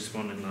us to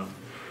respond in love.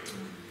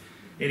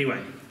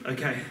 Anyway,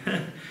 okay.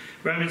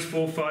 Romans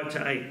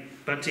 4:5-8.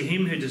 But to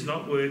him who does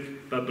not work,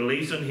 but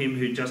believes on him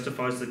who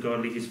justifies the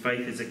godly, his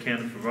faith is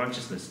accounted for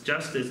righteousness.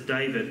 Just as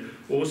David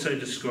also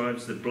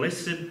describes the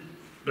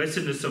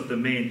blessedness of the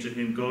man to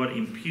whom God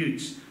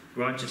imputes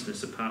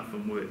righteousness apart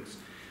from works.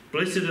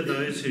 Blessed are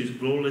those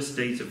whose lawless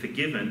deeds are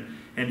forgiven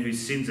and whose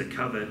sins are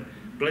covered.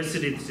 Blessed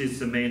is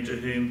the man to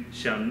whom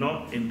shall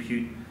not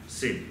impute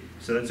sin.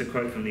 So that's a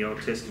quote from the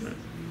Old Testament.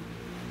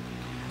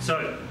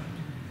 So,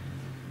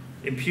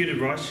 imputed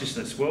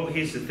righteousness. Well,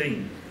 here's the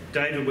thing.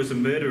 David was a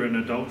murderer and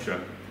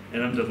adulterer,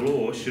 and under the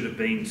law should have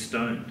been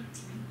stoned.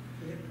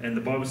 And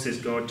the Bible says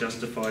God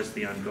justifies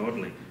the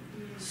ungodly.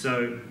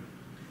 So,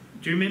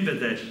 do you remember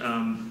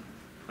that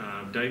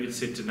David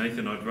said to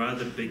Nathan, I'd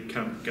rather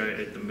go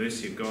at the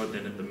mercy of God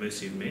than at the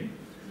mercy of men?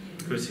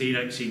 Because he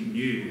actually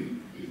knew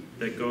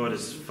that God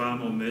is far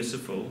more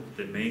merciful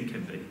than man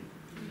can be.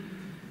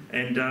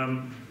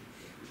 And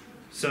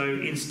So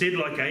instead,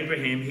 like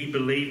Abraham, he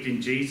believed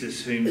in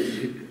Jesus,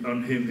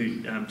 on whom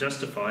who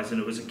justifies, and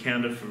it was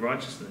accounted for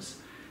righteousness.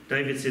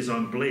 David says,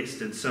 I'm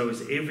blessed, and so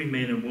is every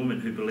man and woman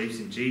who believes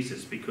in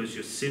Jesus, because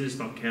your sin is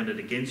not counted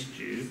against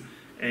you,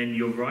 and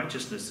your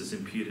righteousness is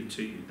imputed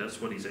to you.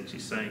 That's what he's actually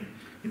saying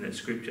in that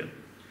scripture.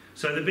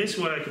 So the best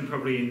way I can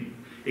probably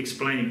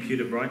explain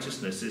imputed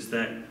righteousness is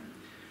that,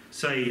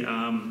 say,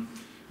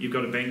 you've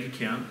got a bank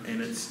account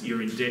and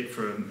you're in debt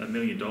for $1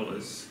 million,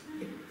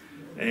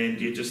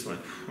 and you're just like,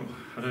 oh,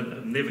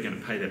 I'm never going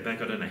to pay that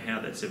back. I don't know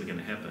how that's ever going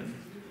to happen.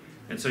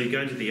 And so you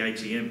go to the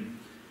ATM,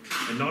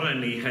 and not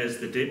only has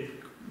the debt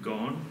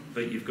gone,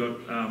 but you've got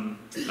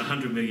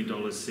 $100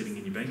 million sitting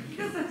in your bank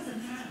account.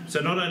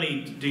 So not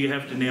only do you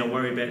have to now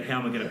worry about how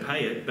am I going to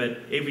pay it, but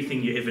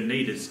everything you ever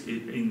need is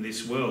in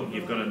this world,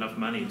 you've got enough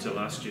money to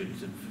last you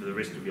for the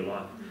rest of your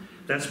life.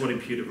 That's what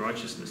imputed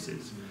righteousness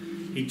is.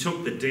 He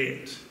took the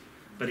debt,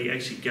 but he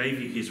actually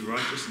gave you his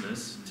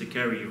righteousness to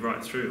carry you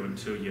right through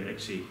until you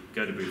actually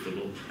go to be with the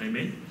Lord.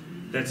 Amen?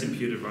 That's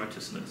imputed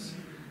righteousness.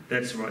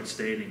 That's right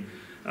standing.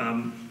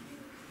 I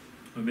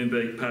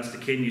remember Pastor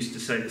Ken used to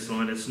say this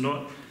line, it's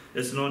not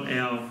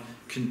our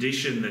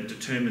condition that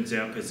determines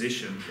our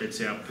position,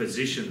 it's our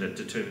position that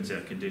determines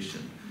our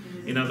condition.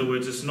 In other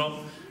words, it's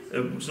not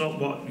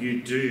what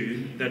you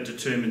do that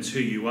determines who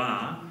you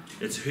are,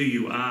 it's who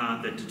you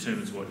are that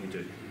determines what you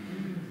do.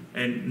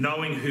 And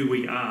knowing who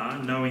we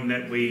are, knowing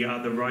that we are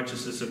the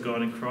righteousness of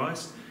God in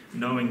Christ,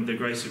 knowing the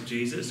grace of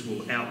Jesus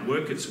will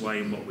outwork its way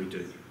in what we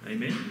do.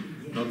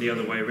 Amen? Not the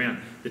other way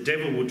around. The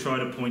devil will try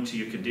to point to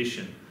your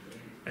condition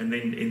and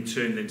then in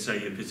turn then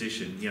say your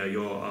position. You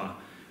know,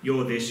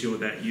 you're this, you're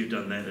that, you've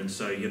done that, and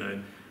so, you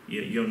know,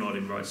 you're not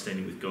in right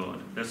standing with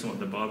God. That's not what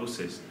the Bible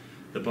says.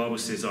 The Bible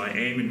says I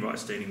am in right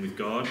standing with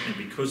God, and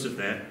because of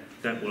that,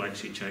 that will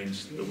actually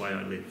change the way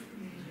I live.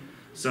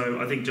 So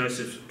I think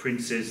Joseph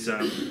Prince says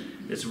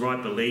it's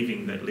right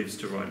believing that lives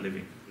to right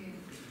living.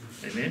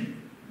 Amen?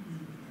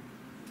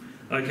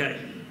 Okay.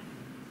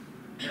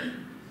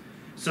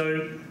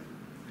 So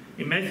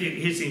in Matthew,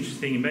 here's the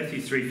interesting thing, in Matthew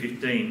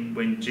 3:15,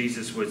 when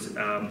Jesus was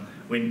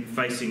when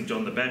facing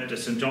John the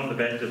Baptist, and John the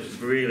Baptist was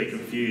really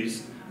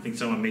confused. I think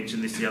someone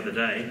mentioned this the other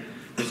day,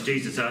 because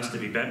Jesus asked to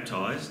be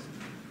baptised.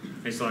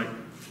 It's like,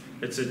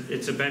 it's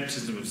a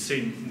baptism of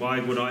sin. Why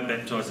would I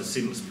baptise a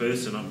sinless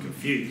person? I'm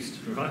confused,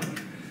 right?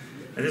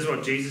 And this is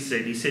what Jesus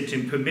said. He said to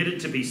him, permit it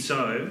to be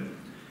so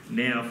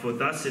now, for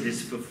thus it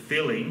is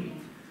fitting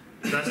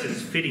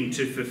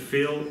to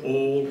fulfill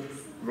all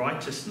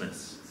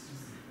righteousness.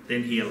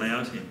 Then he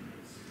allowed him.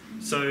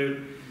 So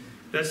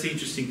that's the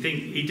interesting thing.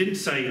 He didn't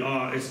say,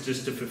 oh, it's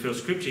just to fulfill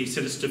scripture. He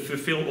said it's to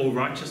fulfill all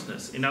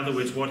righteousness. In other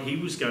words, what he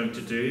was going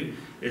to do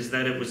is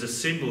that it was a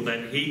symbol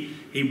that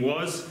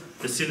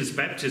the sinner's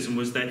baptism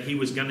was that he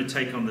was going to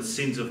take on the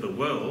sins of the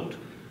world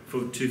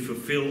to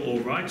fulfill all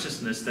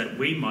righteousness, that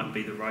we might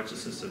be the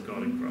righteousness of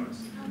God in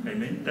Christ.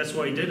 Amen? That's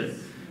why he did it.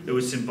 It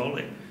was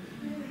symbolic.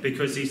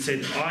 Because he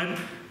said,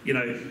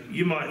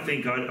 you might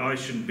think I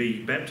shouldn't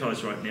be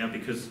baptised right now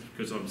because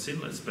I'm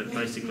sinless, but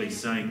basically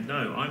saying,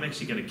 no, I'm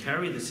actually going to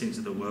carry the sins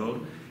of the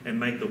world and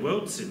make the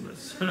world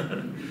sinless.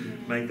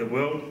 Make the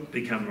world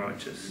become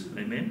righteous.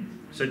 Amen?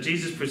 So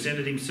Jesus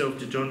presented himself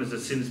to John as a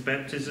sinner's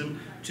baptism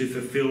to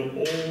fulfill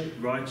all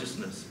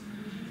righteousness.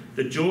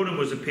 The Jordan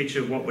was a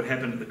picture of what would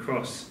happen at the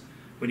cross.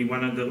 When he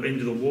went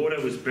into the water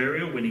was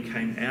burial, when he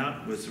came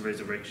out was the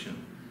resurrection.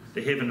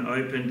 The heaven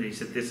opened, and he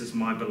said, this is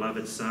my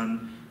beloved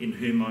Son, in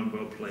whom I'm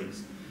well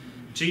pleased.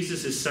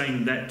 Jesus is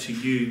saying that to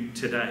you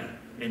today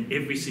and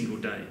every single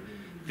day.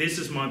 This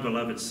is my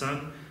beloved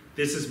Son,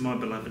 this is my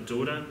beloved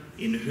daughter,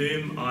 in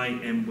whom I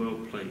am well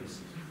pleased.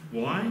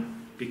 Why?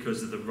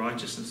 Because of the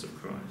righteousness of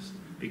Christ.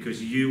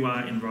 Because you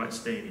are in right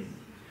standing.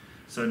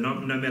 So no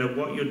matter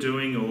what you're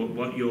doing or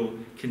what your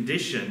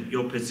condition,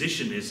 your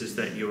position is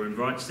that you're in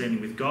right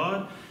standing with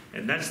God,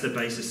 and that's the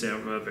basis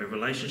of our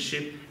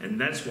relationship, and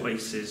that's why he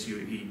says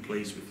he's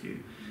pleased with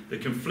you. The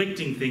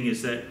conflicting thing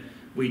is that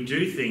we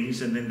do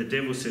things and then the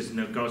devil says,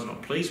 no, God's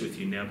not pleased with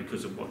you now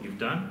because of what you've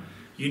done.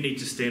 You need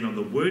to stand on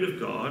the word of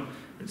God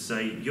and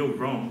say, you're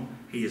wrong.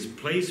 He is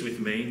pleased with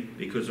me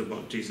because of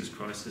what Jesus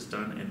Christ has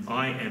done, and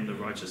I am the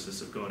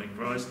righteousness of God in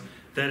Christ.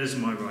 That is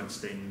my right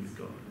standing with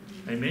God.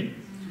 Amen?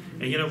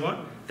 And you know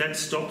what? That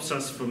stops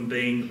us from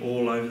being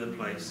all over the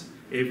place.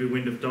 Every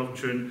wind of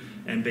doctrine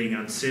and being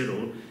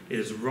unsettled. It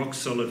is a rock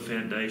solid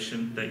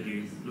foundation that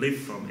you live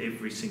from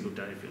every single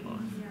day of your life.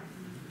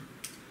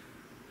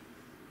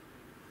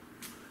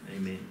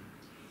 Amen.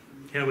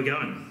 How are we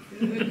going?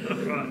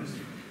 Right.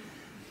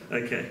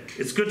 Okay.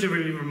 It's good to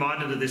be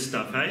reminded of this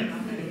stuff, hey?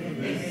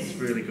 It's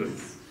really good.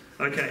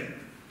 Okay.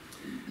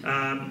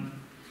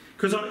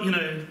 Because,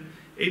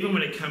 even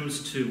when it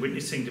comes to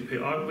witnessing to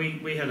people,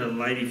 we had a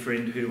lady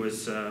friend who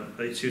was,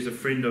 she was a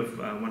friend of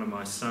one of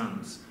my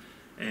sons.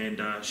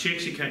 And she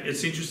actually came,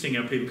 it's interesting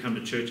how people come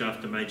to church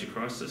after major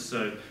crisis.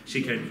 So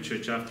she came to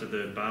church after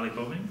the Bali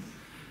bombing.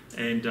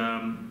 And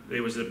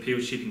there was an appeal,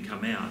 she didn't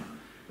come out.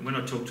 And when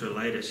I talked to her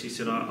later, she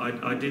said,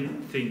 I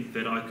didn't think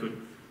that I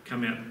could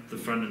come out the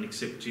front and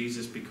accept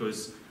Jesus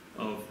because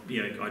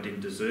I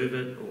didn't deserve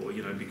it, or,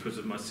 because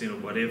of my sin or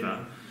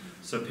whatever.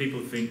 So people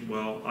think,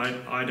 well,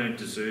 I don't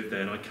deserve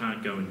that. I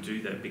can't go and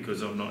do that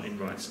because I'm not in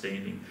right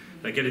standing.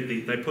 They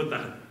put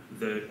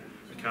the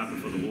cart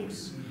before the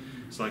horse.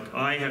 It's like,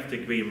 I have to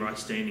be in right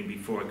standing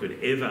before I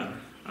could ever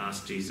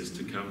ask Jesus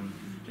to come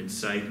and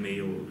save me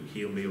or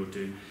heal me or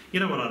do. You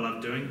know what I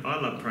love doing? I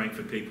love praying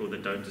for people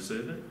that don't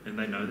deserve it, and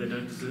they know they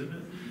don't deserve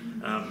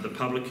it. The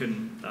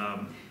publican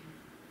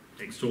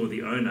next door,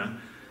 the owner,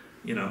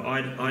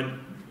 I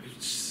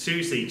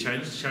seriously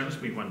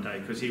challenged me one day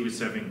because he was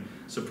having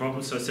some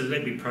problems. So I said,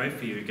 let me pray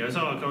for you. He goes,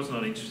 oh, God's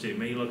not interested in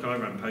me. Look, I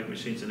run poker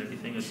machines and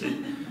everything.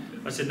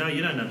 I said, no,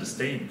 you don't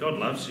understand. God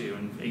loves you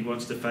and he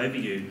wants to favour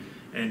you.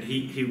 And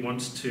he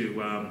wants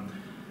to,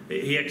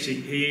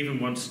 he even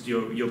wants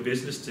your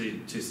business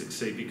to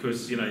succeed,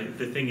 because,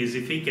 the thing is,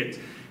 if he gets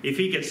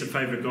the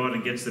favour of God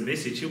and gets the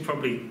message, he'll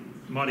probably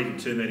might even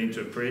turn that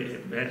into a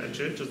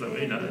church or something,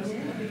 who knows.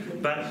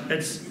 But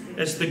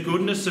it's the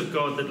goodness of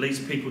God that leads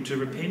people to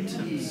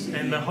repentance.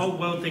 And the whole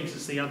world thinks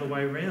it's the other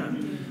way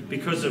around.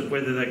 Because of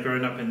whether they've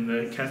grown up in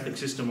the Catholic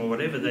system or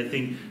whatever, they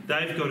think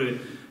they've got to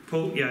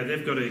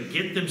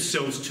get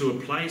themselves to a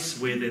place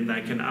where then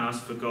they can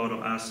ask for God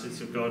or ask this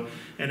of God.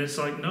 And it's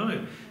like,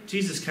 no,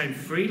 Jesus came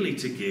freely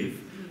to give.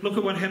 Look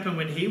at what happened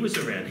when he was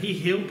around. He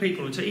healed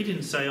people. And he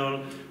didn't say,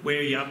 oh, where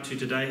are you up to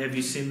today? Have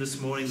you sinned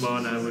this morning?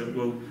 Well,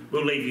 no,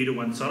 we'll leave you to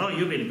one side. Oh,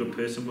 you've been a good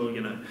person. Well,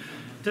 it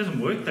doesn't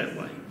work that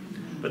way.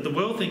 But the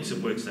world thinks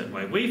it works that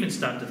way. We even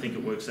start to think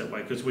it works that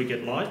way because we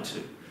get lied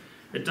to.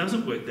 It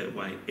doesn't work that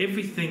way.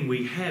 Everything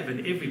we have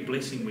and every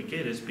blessing we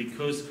get is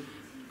because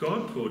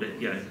God poured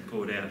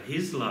out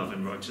his love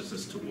and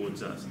righteousness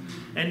towards us.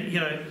 And,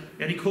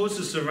 and he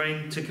causes the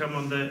rain to come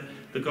on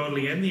the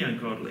godly and the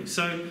ungodly.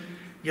 So,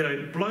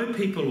 blow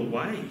people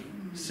away.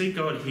 See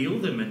God heal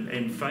them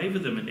and favour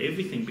them and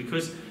everything.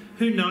 Because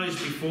who knows,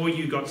 before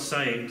you got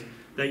saved,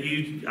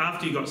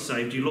 after you got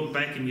saved, you look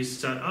back and you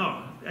say,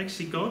 oh,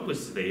 actually God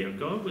was there and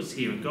God was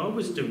here and God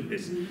was doing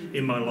this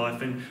in my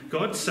life and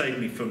God saved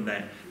me from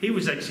that. He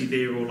was actually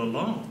there all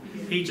along.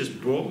 He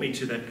just brought me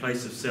to that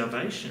place of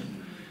salvation.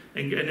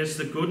 And it's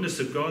the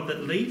goodness of God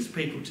that leads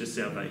people to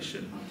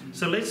salvation.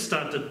 So let's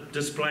start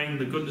displaying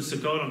the goodness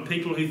of God on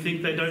people who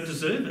think they don't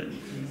deserve it.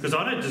 Because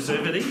I don't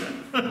deserve it either.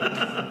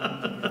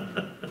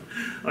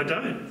 I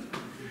don't.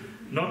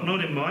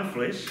 Not in my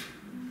flesh.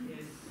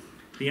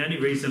 The only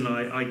reason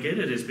I get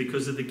it is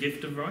because of the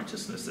gift of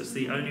righteousness. That's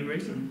the only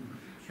reason.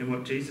 And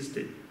what Jesus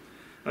did.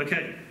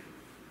 Okay.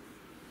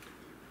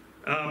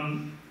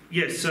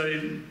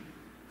 So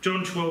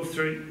John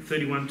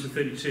 12:31 to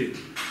 32.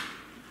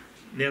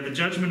 Now the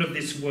judgment of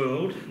this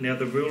world, now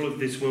the rule of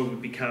this world will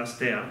be cast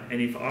out,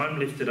 and if I'm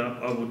lifted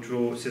up, I will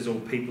draw, it says,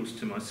 all peoples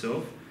to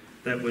myself.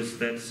 That's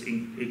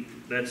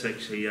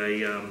actually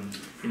a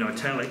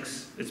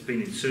italics. It's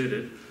been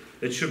inserted.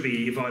 It should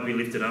be, if I be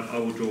lifted up, I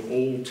will draw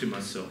all to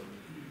myself.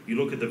 You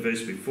look at the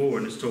verse before,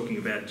 and it's talking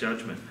about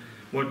judgment.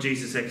 What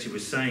Jesus actually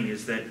was saying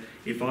is that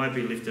if I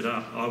be lifted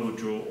up, I will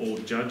draw all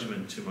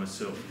judgment to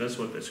myself. That's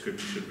what that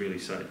scripture should really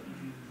say.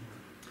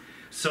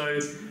 So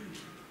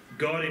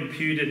God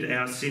imputed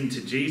our sin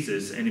to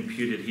Jesus and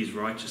imputed his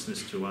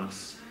righteousness to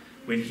us.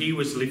 When he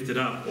was lifted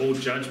up, all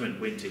judgment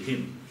went to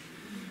him.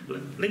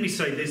 Let me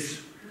say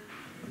this.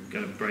 I'm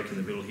going to break in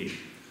the middle here.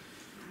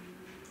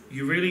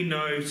 You really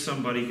know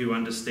somebody who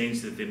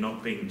understands that they're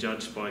not being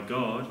judged by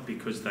God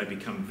because they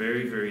become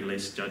very, very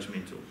less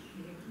judgmental.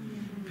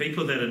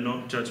 People that are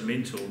not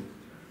judgmental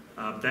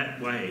are that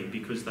way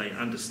because they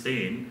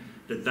understand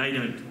that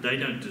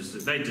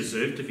they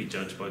deserve to be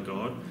judged by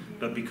God,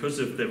 but because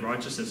of their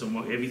righteousness and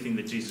everything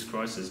that Jesus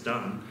Christ has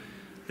done,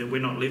 then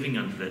we're not living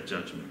under that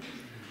judgment.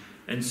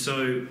 And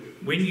so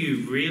when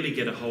you really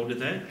get a hold of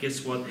that,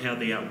 guess what? How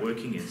the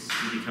outworking is.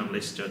 You become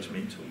less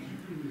judgmental.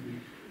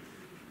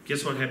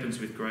 Guess what happens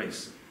with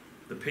grace?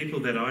 The people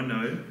that I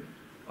know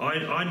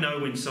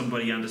when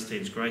somebody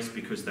understands grace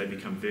because they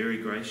become very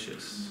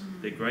gracious.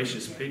 They're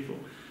gracious people.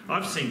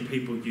 I've seen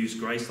people use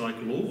grace like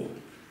law.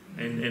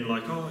 And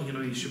like, oh,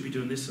 you should be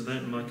doing this and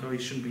that, and like, oh, you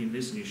shouldn't be in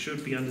this, and you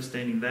should be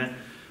understanding that,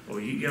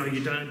 or you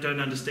don't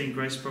understand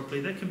grace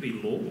properly. That can be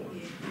law.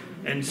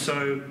 And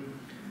so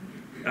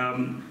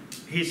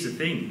here's the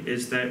thing,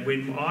 is that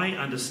when I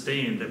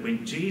understand that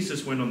when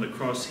Jesus went on the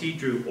cross, he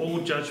drew all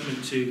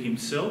judgment to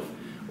himself,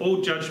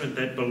 all judgment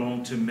that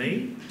belonged to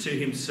me, to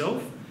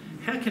himself,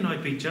 how can I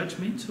be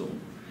judgmental?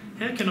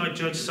 How can I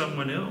judge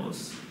someone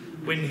else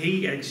when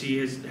he actually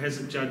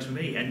hasn't judged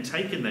me and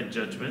taken that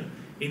judgment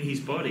in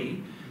his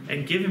body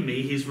and given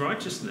me his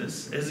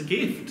righteousness as a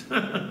gift?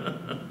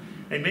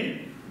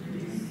 Amen?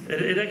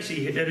 It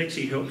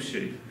actually helps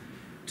you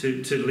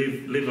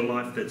to live a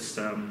life that's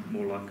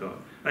more like God.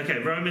 Okay,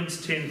 Romans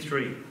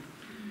 10:3.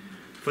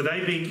 For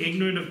they, being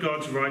ignorant of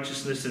God's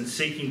righteousness and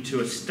seeking to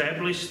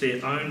establish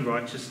their own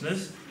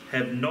righteousness,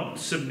 have not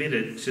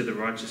submitted to the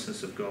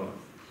righteousness of God.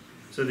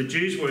 So the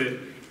Jews were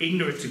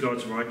ignorant to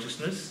God's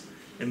righteousness,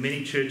 and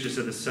many churches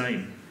are the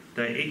same.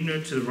 They're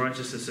ignorant to the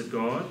righteousness of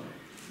God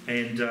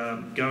and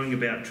going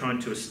about trying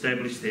to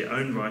establish their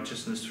own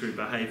righteousness through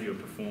behaviour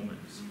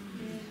performance.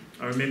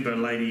 I remember a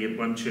lady at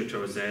one church I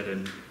was at,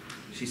 and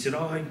she said,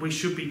 "Oh, we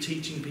should be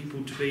teaching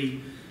people to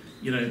be,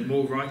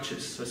 more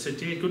righteous." I said,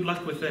 "Yeah, good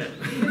luck with that."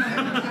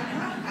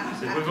 I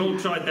said, "We've all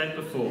tried that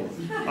before.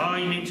 Oh,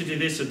 you need to do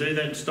this or do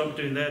that, and stop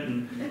doing that."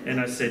 And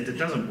I said, it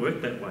doesn't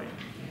work that way.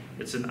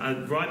 It's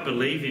right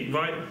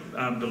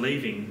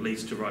believing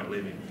leads to right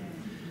living.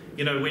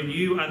 When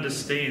you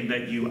understand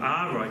that you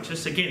are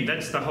righteous, again,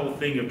 that's the whole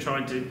thing of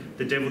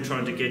the devil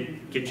trying to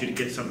get you to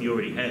get something you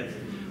already have.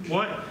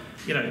 Why?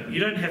 You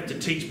don't have to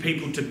teach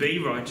people to be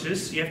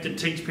righteous. You have to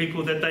teach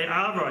people that they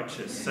are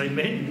righteous.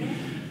 Amen.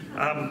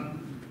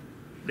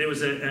 There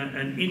was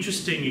an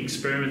interesting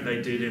experiment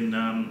they did in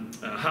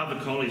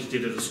Harvard College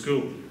did at a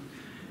school.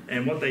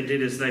 And what they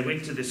did is they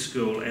went to this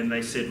school and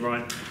they said,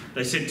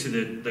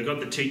 they got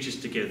the teachers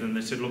together and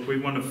they said, "Look, we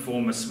want to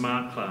form a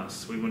smart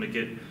class. We want to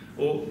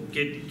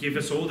give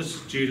us all the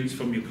students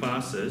from your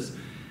classes,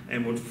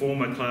 and we'll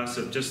form a class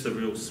of just the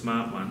real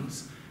smart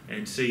ones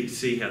and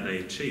see how they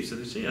achieve." So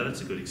they said, "Yeah,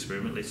 that's a good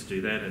experiment. Let's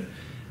do that."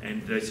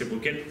 And they said,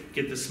 "We'll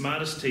get the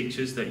smartest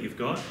teachers that you've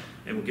got,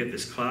 and we'll get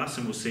this class,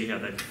 and we'll see how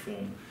they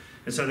perform."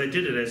 And so they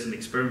did it as an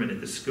experiment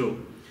at the school.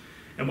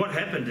 And what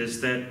happened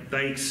is that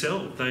they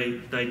excelled.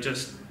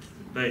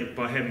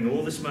 By having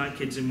all the smart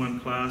kids in one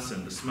class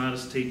and the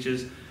smartest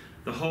teachers,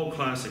 the whole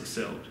class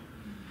excelled.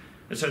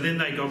 And so then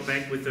they got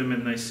back with them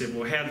and they said,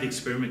 "Well, how did the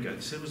experiment go?" They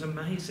said, "It was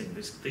amazing.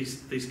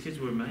 These kids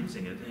were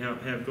amazing at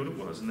how good it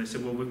was." And they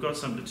said, "Well, we've got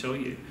something to tell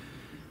you.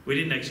 We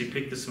didn't actually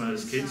pick the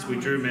smartest kids. We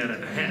drew them out of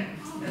the hat."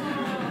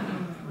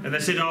 And they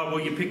said, "Oh, well,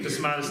 you picked the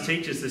smartest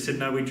teachers." They said,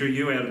 "No, we drew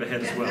you out of the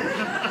hat as well."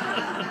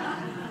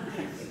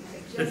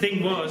 The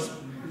thing was,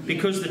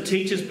 because the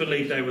teachers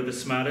believed they were the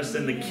smartest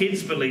and the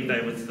kids believed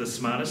they were the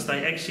smartest,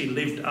 they actually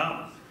lived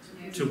up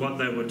to what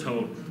they were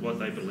told, what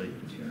they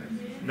believed.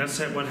 And that's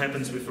what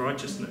happens with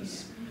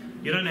righteousness.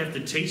 You don't have to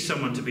teach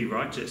someone to be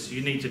righteous.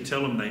 You need to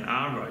tell them they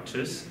are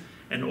righteous,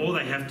 and all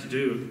they have to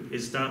do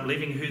is start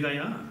living who they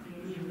are.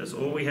 That's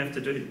all we have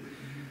to do.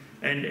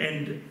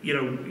 And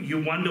you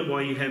wonder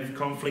why you have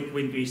conflict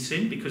when you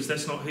sin, because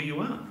that's not who you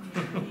are.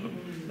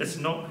 That's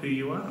not who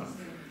you are.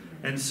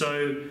 And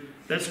so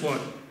that's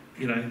what,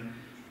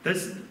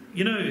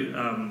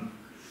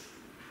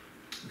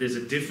 there's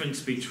a difference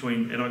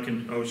between, and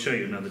I'll show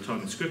you another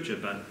time in Scripture,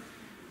 but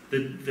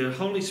the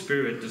Holy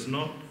Spirit does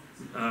not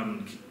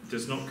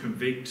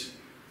convict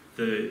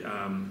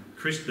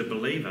the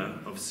believer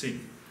of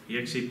sin. He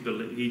actually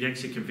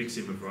convicts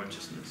him of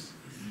righteousness.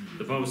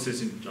 The Bible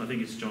says I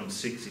think it's John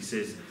 6. He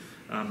says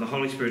the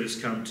Holy Spirit has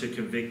come to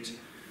convict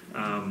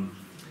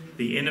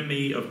the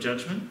enemy of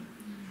judgment,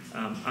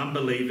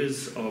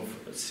 unbelievers of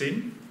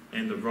sin,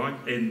 and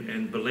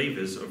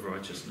believers of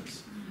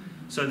righteousness.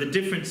 So the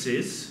difference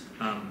is,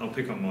 I'll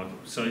pick on Michael.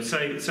 So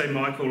say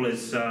Michael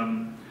has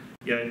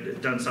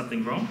done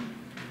something wrong,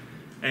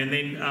 and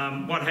then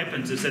what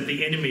happens is that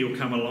the enemy will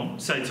come along.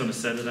 Say it's on a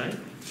Saturday,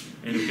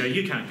 and he'll go,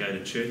 "You can't go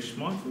to church,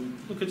 Michael.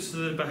 Look, it's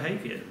the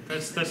behaviour.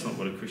 That's not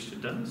what a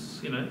Christian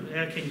does.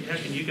 How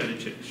can you go to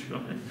church,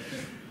 right?"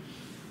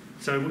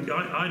 So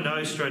I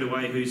know straight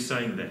away who's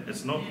saying that.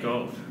 It's not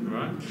God,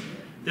 right?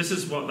 This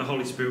is what the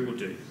Holy Spirit will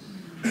do.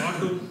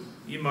 "Michael,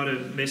 you might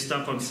have messed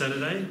up on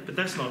Saturday, but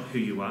that's not who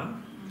you are.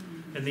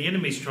 And the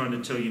enemy's trying to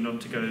tell you not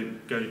to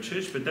go to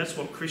church, but that's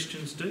what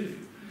Christians do.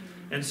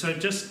 And so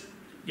just,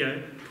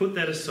 put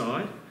that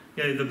aside.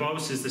 The Bible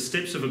says the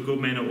steps of a good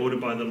man are ordered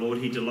by the Lord.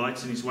 He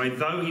delights in his way,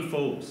 though he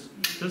falls."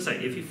 It doesn't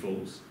say if he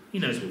falls. He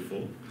knows he'll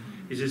fall.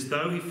 He says,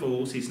 though he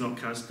falls, he's not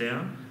cast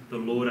down. The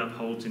Lord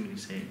upholds him in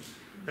his hand.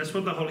 That's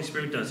what the Holy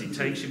Spirit does. He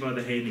takes you by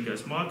the hand. He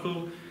goes,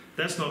 "Michael,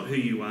 that's not who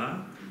you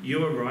are.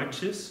 You are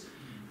righteous.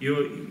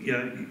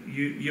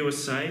 You are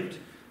saved.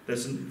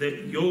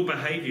 Your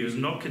behaviour is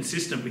not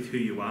consistent with who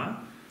you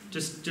are.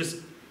 Just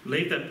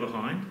leave that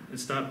behind and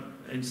start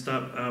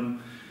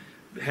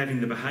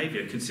having the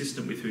behaviour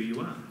consistent with who you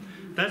are."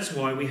 That's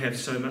why we have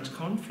so much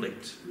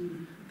conflict.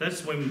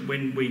 That's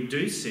when we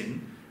do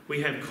sin,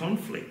 we have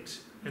conflict,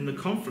 and the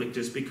conflict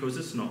is because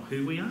it's not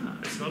who we are.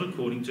 It's not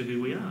according to who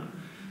we are.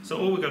 So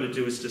all we've got to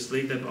do is just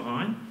leave that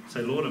behind.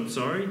 Say, "Lord, I'm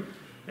sorry."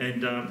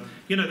 And,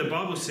 the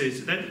Bible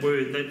says, that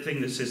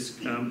thing that says,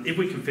 if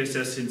we confess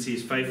our sins, he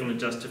is faithful and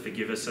just to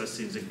forgive us our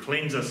sins and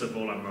cleanse us of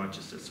all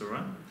unrighteousness, all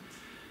right?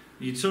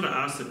 You'd sort of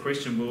ask the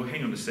question, well,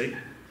 hang on a sec.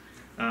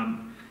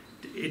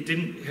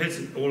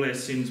 Hasn't all our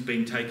sins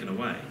been taken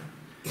away?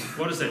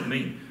 What does that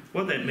mean?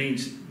 What that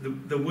means,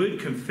 the word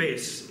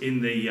confess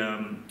in the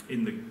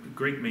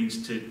Greek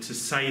means to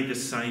say the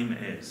same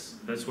as.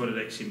 That's what it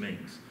actually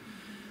means.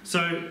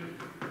 So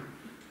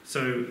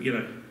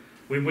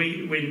when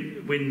we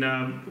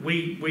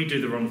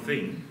do the wrong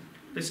thing,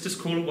 let's just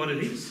call it what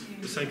it is.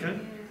 It's okay.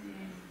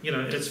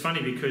 It's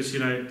funny because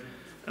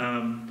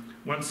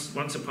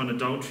once upon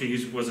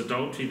adultery was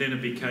adultery, then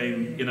it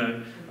became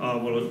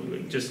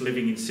just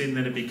living in sin.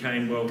 Then it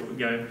became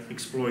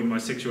exploring my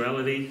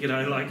sexuality.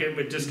 It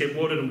would just get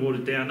watered and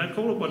watered down. No,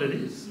 call it what it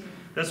is.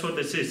 That's what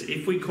this is.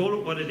 If we call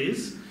it what it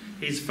is,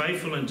 he's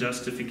faithful and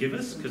just to forgive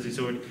us because he's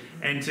already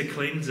and to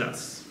cleanse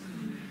us.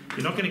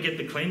 You're not going to get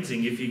the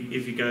cleansing if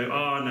you go,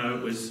 "Oh no,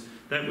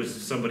 that was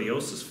somebody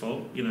else's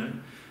fault, you know.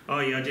 Oh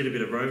yeah, I did a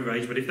bit of road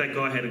rage, but if that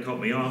guy hadn't cut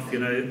me off, you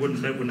know, that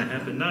wouldn't have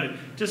happened. No,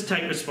 just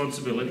take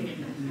responsibility.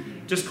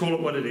 Just call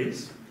it what it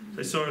is.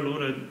 Say, sorry,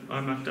 Lord,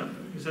 I mucked up.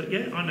 You say,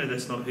 yeah, I know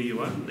that's not who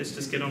you are. Let's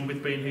just get on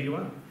with being who you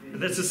are.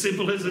 And that's as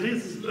simple as it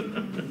is.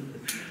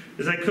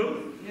 Is that cool?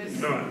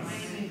 Yes. All right.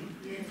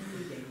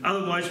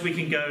 Otherwise, we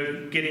can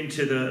get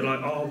into the,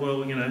 like, oh,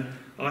 well, you know,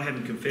 I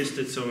haven't confessed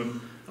it, so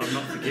I'm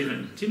not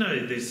forgiven. Do you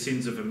know there's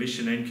sins of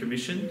omission and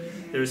commission?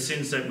 There are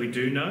sins that we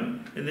do know,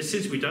 and there's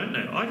sins we don't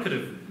know. I could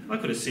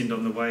have sinned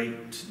on the way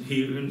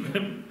here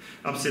and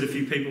upset a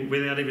few people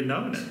without even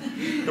knowing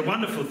it. The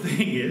wonderful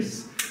thing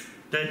is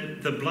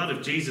that the blood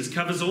of Jesus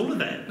covers all of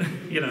that,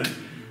 you know.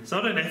 So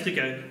I don't have to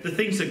go, the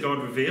things that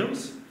God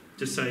reveals,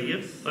 just say,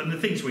 yep. And the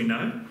things we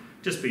know,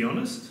 just be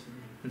honest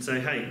and say,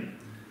 hey,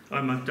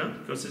 I mucked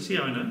up. God says,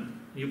 yeah, I know.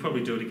 You'll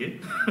probably do it again.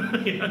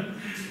 You know?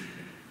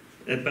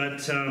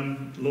 But,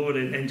 Lord,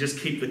 and just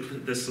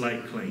keep the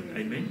slate clean.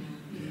 Amen?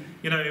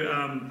 You know,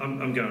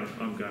 I'm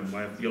going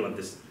way off. You'll have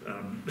this,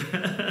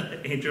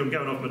 Andrew, I'm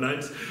going off my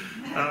notes.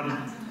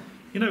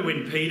 You know,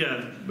 when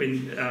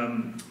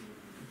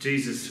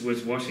Jesus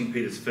was washing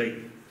Peter's feet,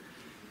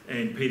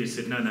 and Peter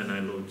said, no,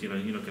 Lord, you know,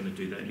 you're not going to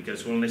do that. And he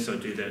goes, well, unless I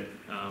do that,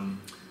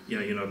 you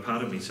know, you're not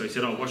part of me. So he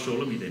said, I'll wash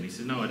all of me then. He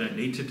said, no, I don't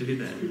need to do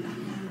that.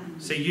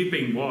 See, you've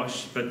been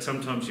washed, but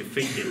sometimes your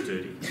feet get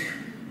dirty.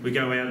 We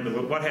go out,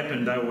 what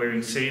happened? They were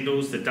wearing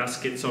sandals, the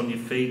dust gets on your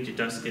feet, your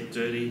dust gets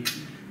dirty.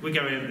 We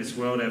go out in this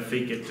world, our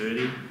feet get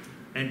dirty,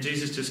 and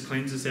Jesus just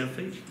cleanses our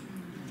feet.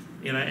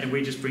 You know, and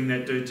we just bring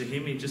that dirt to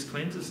him, he just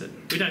cleanses it.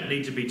 We don't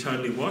need to be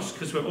totally washed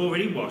because we're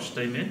already washed,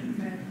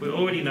 amen? We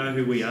already know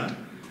who we are.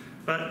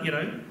 But, you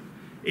know,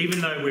 even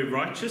though we're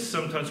righteous,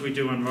 sometimes we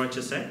do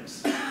unrighteous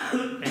acts,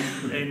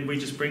 and we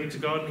just bring it to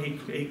God and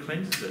he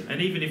cleanses it.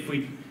 And even if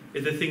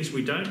the things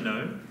we don't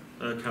know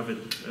are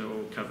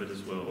covered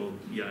as well, or,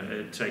 you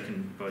know,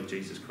 taken by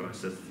Jesus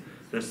Christ.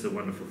 That's the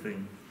wonderful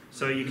thing.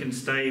 So you can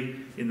stay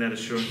in that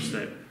assurance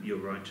that you're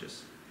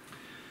righteous.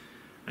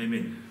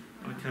 Amen.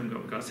 I haven't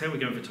got, guys. How are we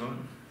going for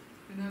time?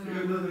 Another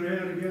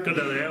hour to go. Got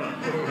another hour.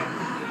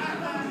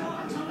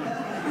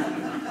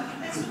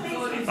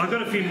 I've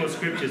got a few more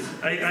scriptures.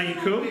 Are you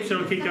cool?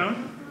 Shall I keep going?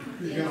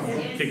 Keep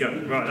going. Keep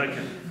going. Right,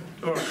 okay.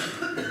 All right.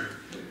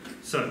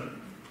 So,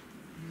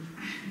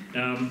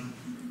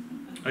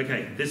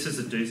 okay, this is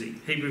a doozy.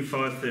 Hebrews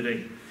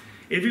 5:13.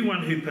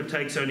 Everyone who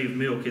partakes only of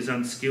milk is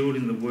unskilled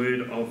in the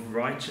word of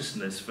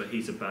righteousness, for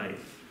he's a babe.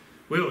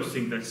 We always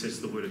think that says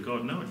the word of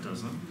God. No, it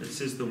doesn't. It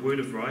says the word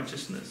of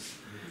righteousness.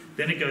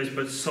 Then it goes,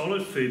 but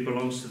solid food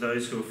belongs to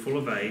those who are full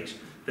of age,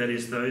 that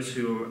is, those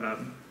who are,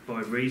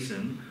 by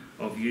reason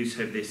of use,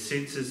 have their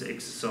senses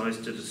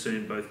exercised to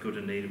discern both good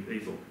and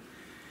evil.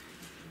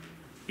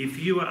 If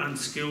you are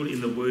unskilled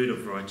in the word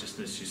of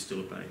righteousness, you're still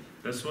a babe.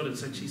 That's what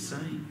it's actually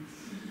saying.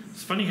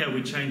 It's funny how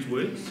we change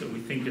words, so we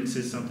think it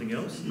says something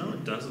else. No,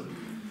 it doesn't.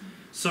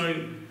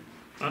 So,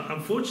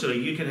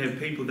 unfortunately, you can have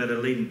people that are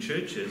leading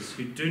churches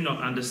who do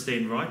not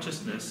understand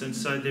righteousness, and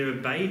so they're a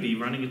baby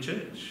running a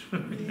church. You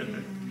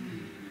know?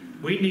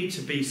 We need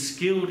to be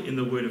skilled in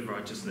the word of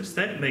righteousness.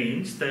 That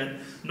means that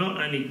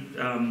not only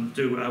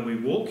are we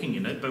walking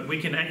in it, but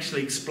we can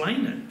actually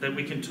explain it, that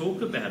we can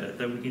talk about it,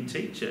 that we can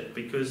teach it,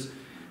 because,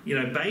 you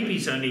know,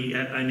 babies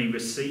only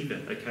receive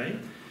it, okay?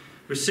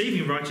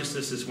 Receiving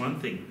righteousness is one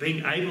thing.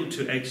 Being able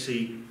to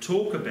actually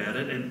talk about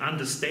it and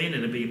understand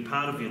it and be a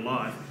part of your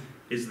life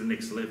is the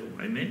next level.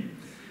 Amen?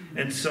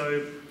 And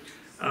so,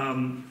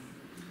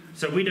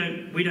 we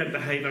don't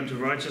behave unto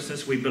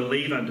righteousness. We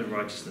believe unto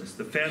righteousness.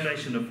 The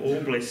foundation of all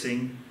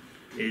blessing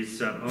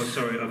is. I've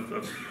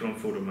gone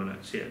forward on my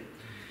notes. Yeah.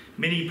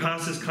 Many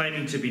pastors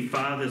claiming to be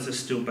fathers are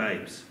still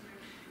babes.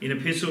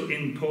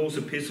 In Paul's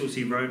epistles,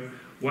 he wrote,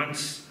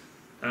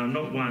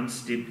 not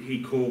once did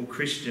he call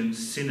Christians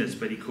sinners,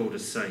 but he called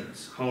us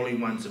saints, holy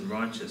ones and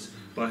righteous,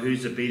 by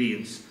whose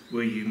obedience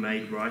were you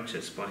made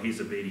righteous, by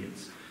his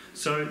obedience.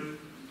 So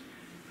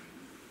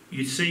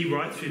you see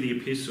right through the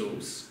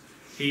epistles,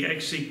 he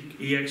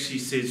actually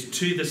says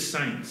to the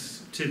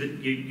saints,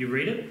 you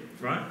read it,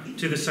 right?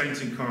 To the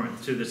saints in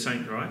Corinth, to the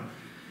saint, right?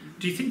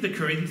 Do you think the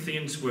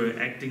Corinthians were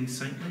acting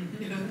saintly?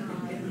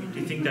 Do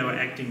you think they were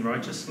acting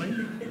righteously?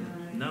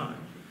 No.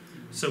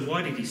 So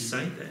why did he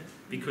say that?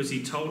 Because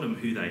he told them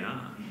who they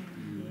are.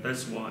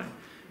 That's why.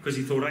 Because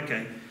he thought,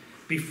 okay,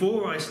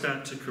 before I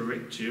start to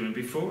correct you and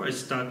before I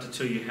start to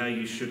tell you how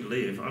you should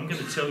live, I'm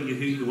going to tell you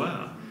who you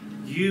are.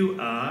 You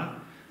are,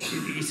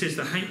 he says,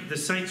 the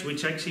saints,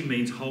 which actually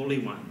means holy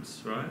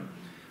ones, right?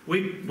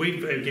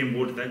 We've again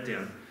watered that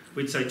down.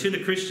 We'd say to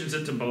the Christians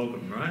at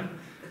Tumbulgum, right?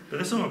 But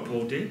that's not what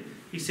Paul did.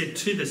 He said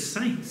to the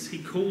saints. He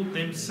called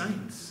them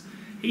saints.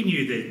 He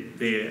knew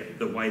that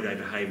the way they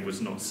behaved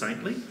was not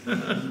saintly.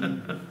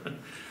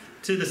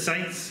 To the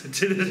saints,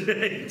 to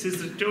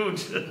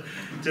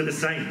the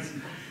saints.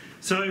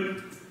 So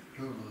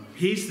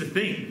here's the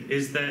thing: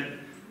 is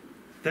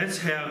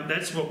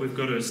that's what we've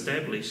got to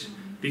establish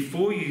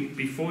before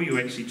you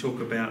actually talk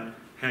about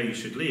how you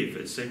should live.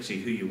 It's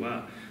actually who you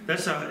are.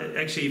 That's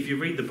actually, if you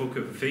read the book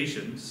of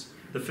Ephesians,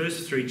 the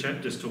first 3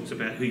 chapters talks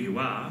about who you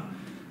are,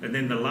 And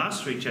then the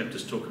last 3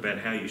 chapters talk about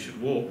how you should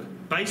walk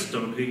based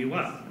on who you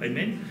are.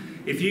 Amen?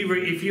 If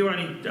you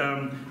only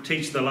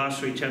teach the last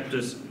 3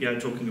 chapters,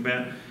 talking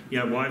about,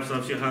 wives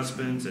love your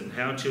husbands and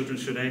how children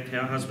should act,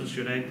 how husbands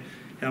should act,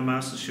 how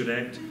masters should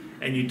act,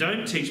 and you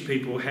don't teach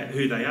people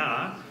who they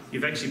are,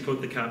 you've actually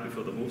put the cart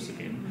before the horse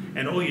again.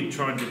 And all you're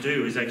trying to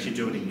do is actually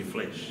do it in your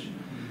flesh.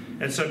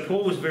 And so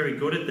Paul was very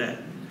good at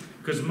that,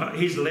 because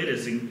his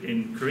letters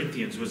in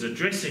Corinthians was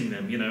addressing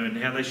them, and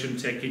how they shouldn't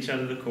take each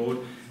other to the court,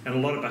 and a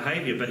lot of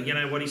behaviour. But you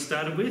know what he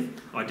started with?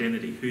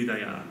 Identity, who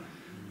they are,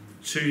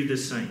 to the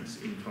saints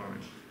in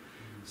Corinth.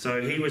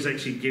 So he was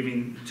actually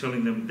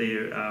telling them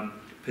their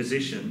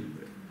position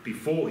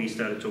before he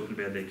started talking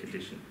about their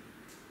condition.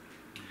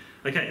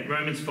 Okay,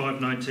 Romans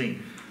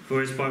 5:19.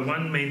 For as by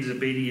one man's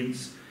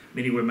obedience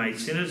many were made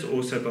sinners,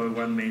 also by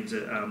one man's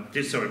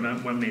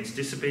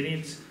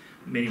disobedience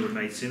many were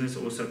made sinners,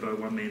 also by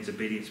one man's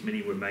obedience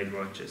many were made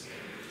righteous.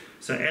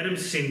 So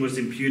Adam's sin was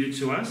imputed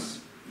to us.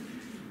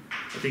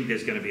 I think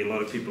there's going to be a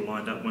lot of people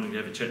lined up wanting to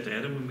have a chat to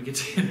Adam when we get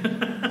to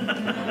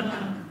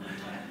him.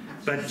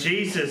 But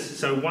Jesus,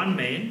 so one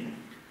man,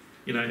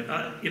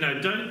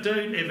 don't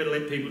ever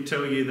let people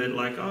tell you that,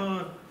 like,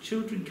 oh,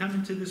 children come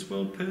into this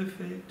world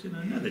perfect.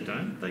 No, they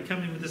don't. They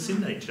come in with a sin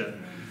nature.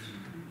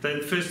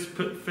 The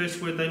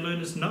first word they learn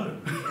is no.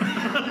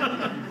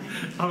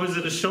 I was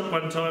at a shop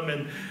one time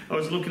and I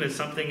was looking at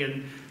something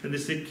and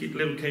this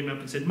little came up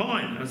and said,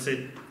 mine. I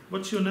said,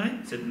 what's your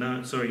name? I said,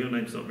 no, sorry, your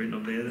name's not written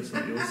on there. That's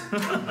not yours.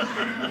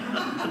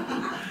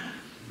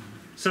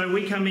 So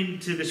we come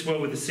into this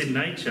world with a sin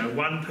nature.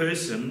 One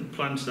person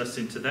plunged us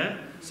into that.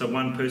 So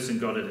one person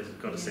got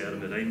us out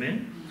of it.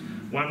 Amen.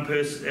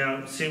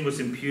 Our sin was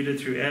imputed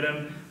through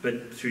Adam,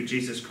 but through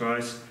Jesus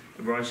Christ,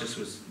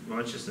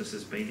 righteousness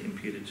has been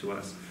imputed to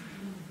us.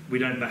 We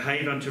don't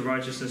behave unto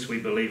righteousness, we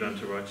believe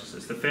unto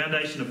righteousness. The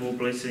foundation of all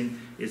blessing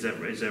is our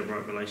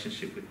right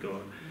relationship with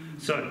God.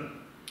 So,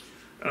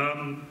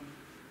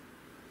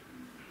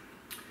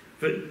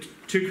 for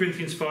 2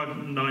 Corinthians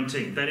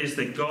 5:19, that is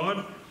that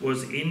God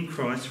was in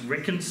Christ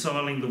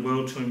reconciling the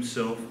world to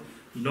himself,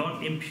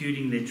 not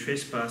imputing their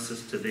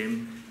trespasses to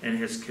them, and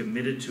has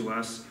committed to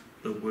us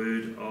the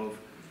word of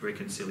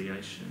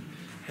reconciliation.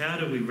 How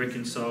do we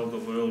reconcile the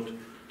world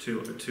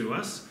to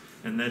us?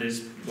 And that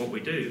is what we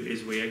do,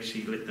 is we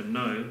actually let them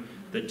know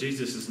that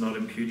Jesus is not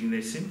imputing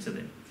their sin to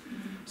them.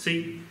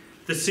 See,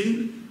 the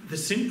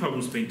sin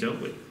problem's been dealt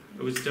with.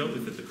 It was dealt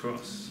with at the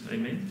cross.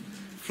 Amen.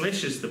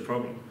 Flesh is the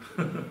problem.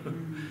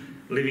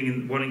 living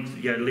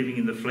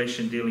in the flesh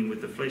and dealing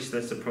with the flesh.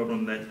 That's the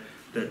problem that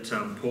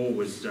Paul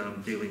was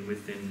dealing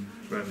with in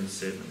Romans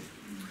 7.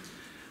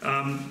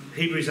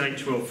 Hebrews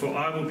 8:12. For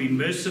I will be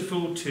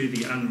merciful to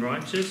the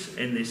unrighteous,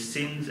 and their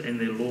sins and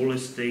their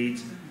lawless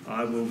deeds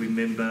I will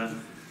remember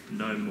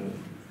no more.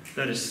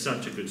 That is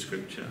such a good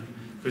scripture,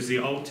 because the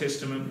Old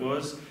Testament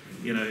was,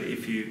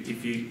 if you're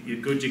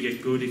good, you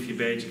get good. If you're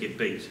bad, you get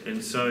beat.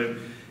 And so,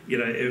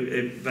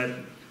 but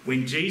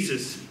when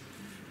Jesus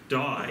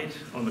died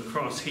on the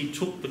cross, he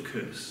took the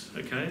curse.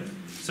 Okay,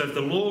 so if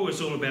the law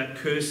was all about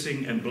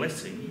cursing and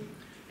blessing,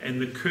 and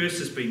the curse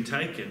has been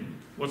taken,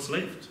 what's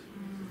left?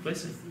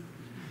 Blessing.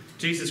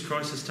 Jesus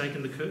Christ has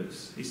taken the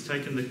curse. He's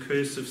taken the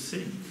curse of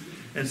sin,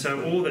 and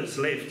so all that's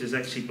left is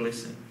actually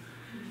blessing.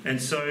 And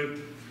so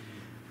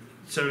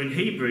in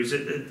Hebrews,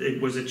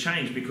 it was a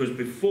change, because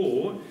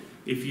before,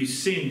 if you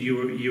sinned,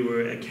 you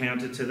were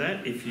accounted to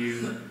that. If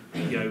you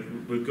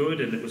were good,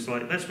 and it was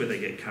like, that's where they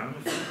get karma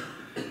from.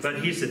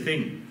 But here's the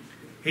thing.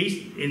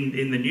 He's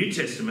in the New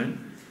Testament,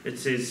 it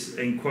says,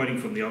 and quoting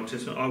from the Old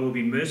Testament, I will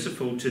be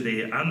merciful to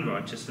their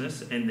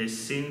unrighteousness, and their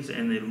sins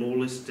and their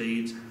lawless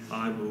deeds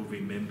I will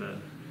remember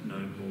no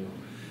more.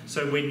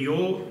 So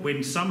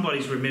when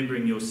somebody's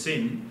remembering your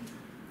sin,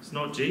 it's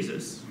not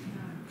Jesus,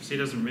 because he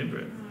doesn't remember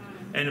it.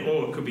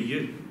 Or it could be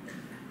you.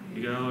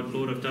 You go, oh,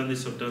 Lord, I've done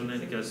this, I've done that.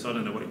 He goes, I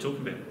don't know what you're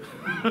talking about.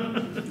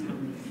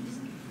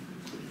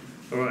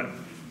 All right.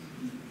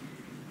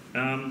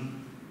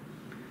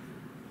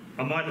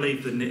 I might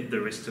leave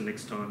the rest to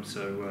next time,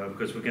 so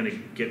because we're going to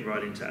get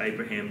right into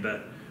Abraham,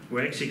 but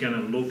we're actually going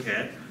to look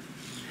at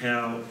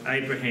how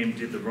Abraham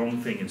did the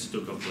wrong thing and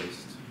still got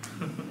blessed.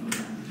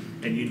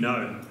 And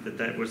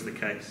that was the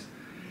case.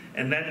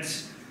 And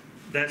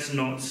that's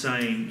not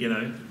saying,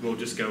 we'll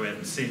just go out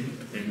and sin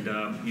and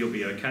you'll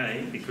be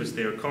okay, because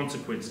there are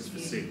consequences for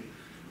sin.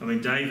 I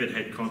mean, David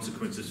had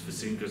consequences for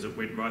sin because it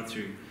went right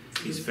through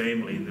his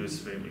family and his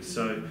family.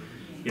 So,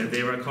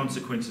 there are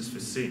consequences for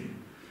sin.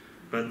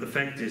 But the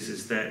fact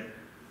is that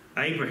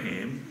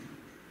Abraham,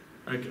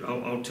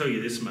 I'll tell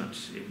you this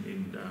much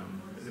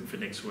for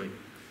next week.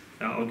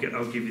 I'll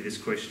give you this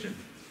question.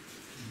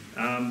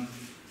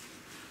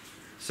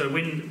 So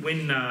when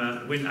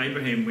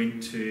Abraham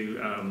went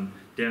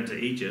down to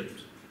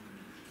Egypt,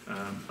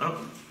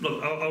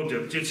 I'll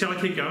do it. Shall I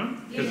keep going?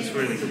 Because it's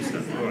really good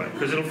stuff. All right,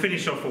 because it'll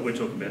finish off what we're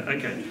talking about.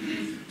 Okay.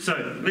 So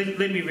let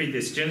me read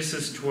this.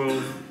 Genesis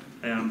 12,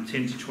 10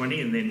 to 20,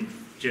 and then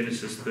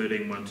Genesis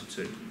 13, 1 to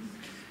 2.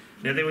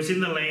 Now there was in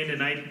the land, and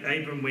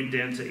Abram went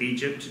down to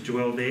Egypt to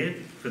dwell there,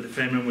 for the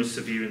famine was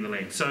severe in the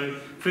land. So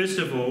first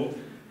of all,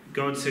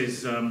 God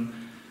says,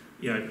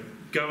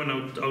 go and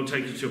I'll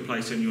take you to a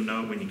place and you'll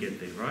know it when you get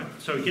there, right?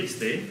 So he gets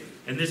there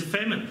and there's a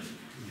famine.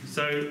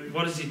 So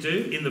what does he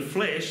do? In the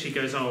flesh, he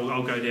goes,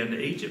 I'll go down to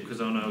Egypt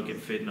because I know I'll get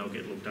fed and I'll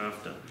get looked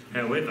after.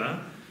 However,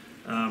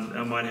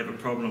 I might have a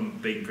problem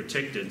being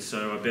protected,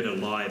 so I better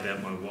lie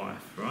about my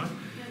wife, right?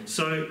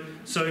 So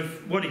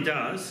what he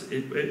does,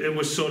 it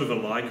was sort of a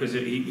lie because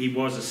he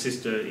was a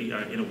sister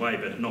in a way,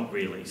 but not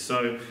really.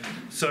 So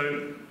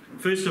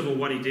first of all,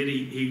 what he did,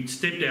 he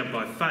stepped out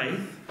by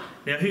faith.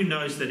 Now, who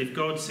knows that if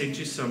God sends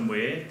you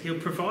somewhere, he'll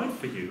provide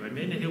for you,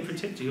 amen, and he'll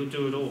protect you, he'll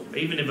do it all,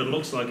 even if it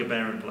looks like a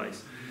barren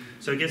place.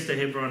 So he gets to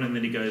Hebron and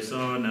then he goes,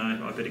 oh no,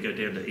 I better go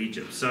down to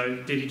Egypt. So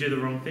did he do the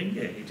wrong thing?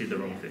 Yeah, he did the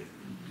wrong thing.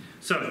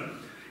 So,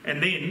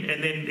 and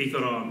then he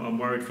thought, oh, I'm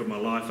worried for my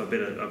life, I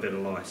better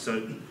lie.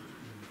 So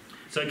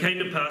it came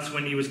to pass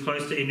when he was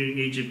close to entering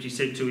Egypt, he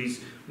said to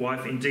his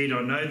wife, indeed,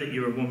 I know that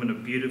you're a woman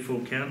of beautiful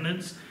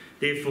countenance.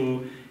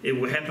 Therefore, it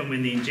will happen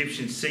when the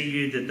Egyptians see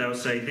you that they'll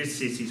say,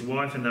 this is his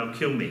wife, and they'll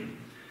kill me.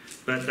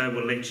 But they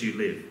will let you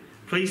live.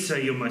 Please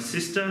say you're my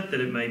sister, that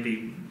it may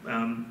be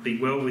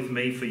well with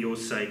me for your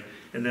sake,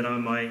 and that I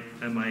may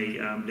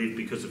live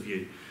because of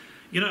you.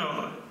 You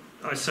know,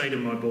 I say to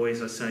my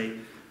boys, I say,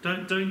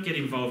 don't get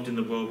involved in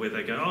the world where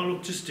they go, oh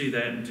look, just do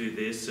that and do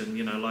this, and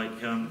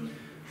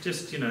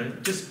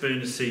just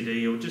burn a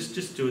CD or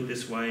just do it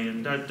this way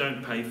and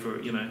don't pay for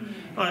it.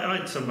 I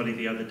had somebody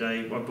the other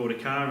day. I bought a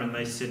car and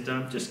they said,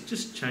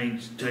 just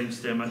change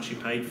how much you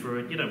paid for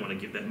it. You don't want to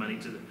give that money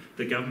to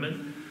the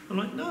government. I'm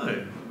like,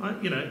 no, I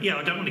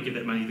don't want to give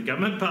that money to the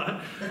government,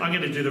 but I'm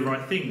going to do the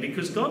right thing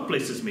because God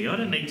blesses me. I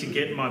don't need to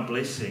get my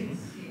blessing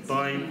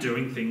by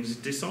doing things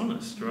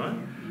dishonest, right?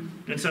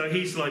 And so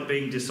he's like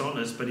being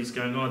dishonest, but he's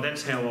going, oh,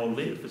 that's how I'll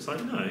live. It's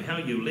like, no, how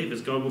you live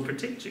is God will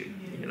protect you.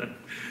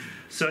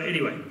 So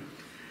anyway,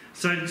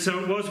 so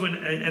it was when,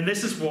 and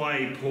this is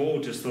why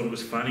Paul just thought it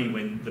was funny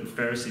when the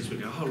Pharisees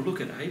would go, oh,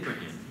 look at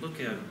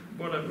Abraham,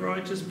 what a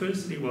righteous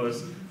person he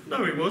was.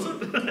 No, he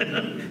wasn't.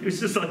 He was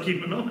just like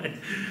you and I.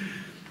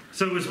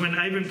 So it was when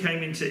Abram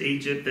came into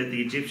Egypt that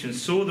the Egyptians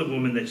saw the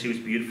woman that she was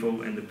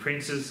beautiful, and the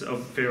princes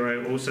of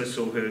Pharaoh also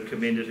saw her,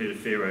 commended her to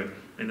Pharaoh.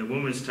 And the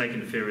woman was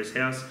taken to Pharaoh's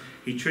house.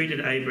 He treated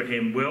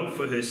Abraham well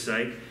for her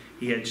sake.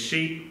 He had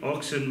sheep,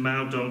 oxen,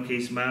 male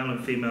donkeys, male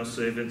and female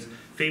servants,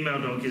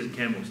 female donkeys and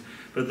camels.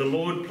 But the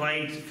Lord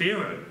plagued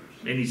Pharaoh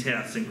in his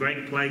house, and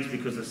great plagues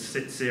because of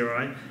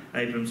Sarai,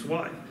 Abram's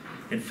wife.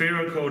 And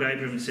Pharaoh called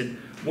Abram and said,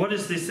 what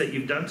is this that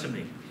you've done to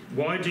me?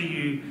 Why did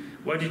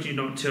you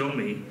not tell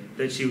me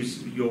that she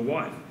was your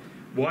wife?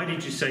 Why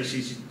did you say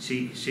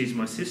she's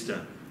my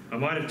sister? I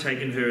might have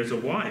taken her as a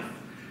wife.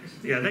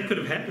 Yeah, that could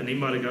have happened. He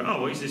might have gone,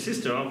 oh, well, he's a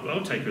sister,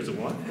 I'll take her as a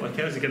wife. Like,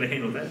 how's he going to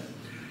handle that?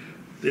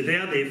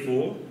 Now,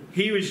 therefore,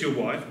 here is your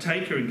wife,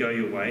 take her and go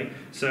your way.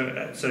 So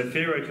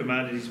Pharaoh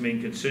commanded his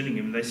men concerning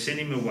him. They sent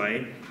him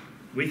away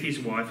with his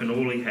wife and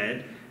all he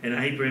had. And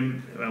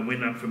Abram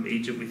went up from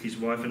Egypt with his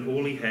wife and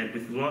all he had,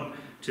 with Lot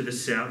to the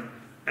south.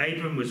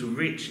 Abram was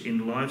rich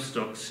in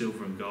livestock,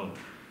 silver and gold.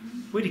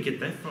 Where did he get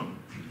that from?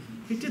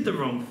 He did the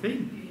wrong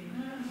thing.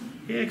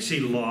 He actually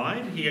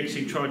lied. He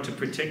actually tried to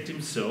protect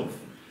himself.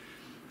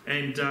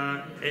 And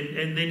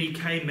then he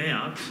came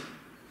out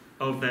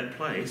of that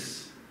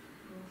place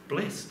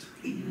blessed.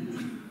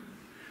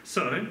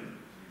 So,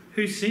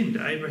 who sinned,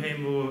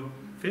 Abraham or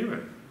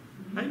Pharaoh?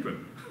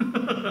 Abram.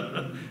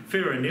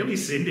 Pharaoh nearly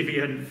sinned if he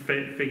hadn't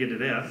figured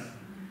it out.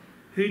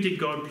 Who did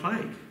God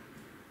plague?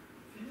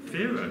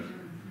 Pharaoh.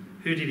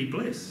 Who did he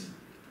bless?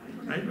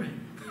 Abraham.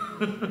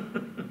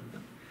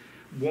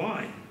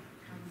 Why?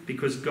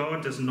 Because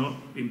God does not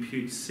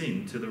impute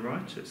sin to the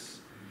righteous.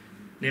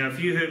 Now,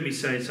 if you heard me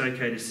say it's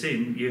okay to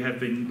sin, you have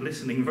been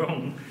listening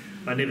wrong.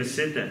 I never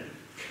said that.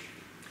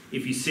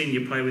 If you sin,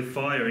 you play with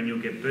fire and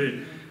you'll get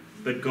burnt.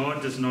 But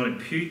God does not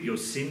impute your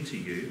sin to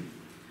you.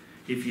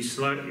 If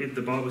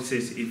the Bible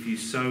says, if you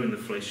sow in the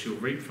flesh, you'll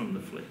reap from the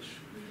flesh.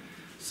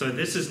 So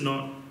this is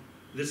not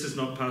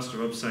Pastor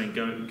Rob saying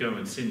go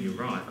and sin. You're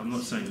right. I'm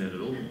not saying that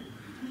at all.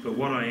 But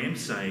what I am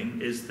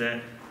saying is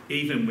that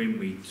even when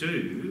we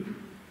do,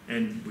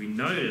 and we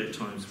know at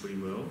times we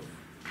will,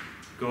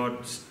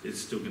 God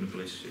is still going to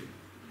bless you,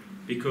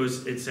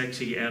 because it's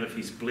actually out of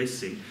His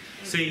blessing.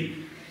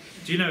 See,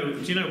 do you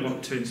know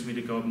what turns me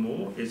to God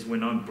more is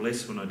when I'm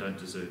blessed when I don't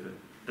deserve it.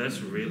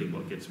 That's really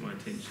what gets my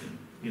attention.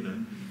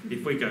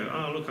 If we go,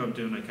 oh look, I'm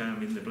doing okay,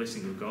 I'm in the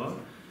blessing of God,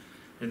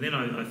 and then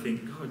I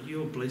think, God,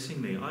 you're blessing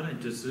me. I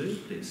don't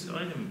deserve this.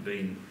 I haven't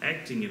been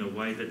acting in a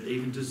way that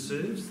even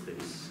deserves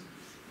this,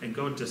 and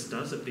God just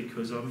does it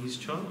because I'm His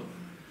child.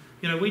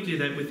 We do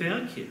that with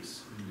our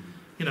kids.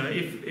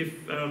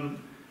 If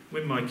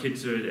when my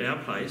kids are at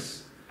our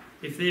place,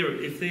 if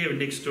they're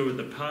next door at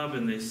the pub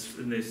and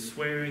they're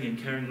swearing and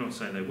carrying, not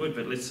saying they would,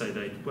 but let's say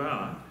they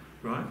are,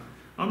 right?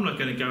 I'm not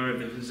going to go over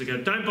there and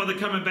go, don't bother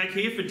coming back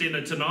here for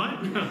dinner tonight.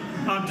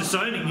 I'm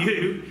disowning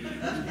you.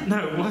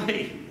 No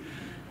way.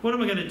 What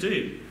am I going to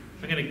do?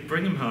 I'm going to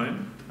bring them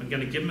home, I'm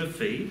going to give them a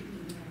feed,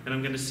 and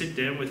I'm going to sit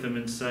down with them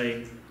and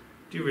say,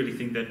 do you really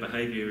think that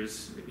behaviour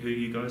is who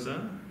you guys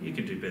are? You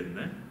can do better than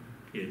that.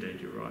 yeah, Dad,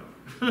 you're right.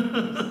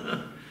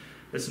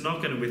 It's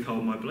not going to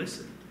withhold my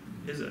blessing,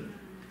 is it?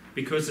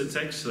 Because it's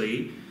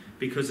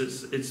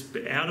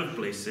out of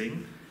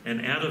blessing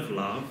and out of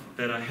love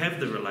that I have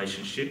the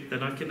relationship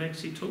that I can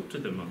actually talk to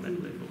them on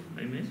that level.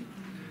 Amen?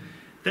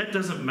 That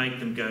doesn't make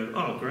them go,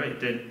 oh, great,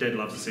 Dad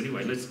loves us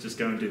anyway, let's just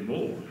go and do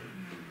more.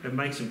 It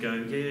makes them go,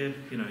 yeah,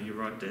 you're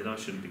right, Dad, I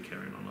shouldn't be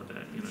carrying on like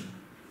that,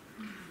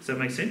 Does that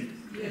make sense?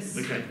 Yes.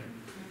 Okay.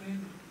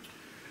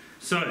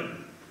 So,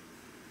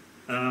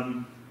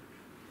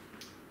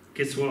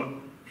 guess what?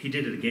 He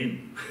did it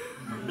again.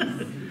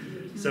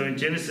 So in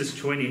Genesis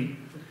 20,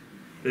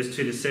 verse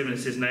 2 to 7, it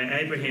says, Now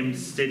Abraham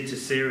said to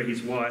Sarah,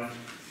 his wife,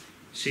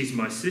 she's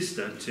my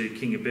sister, to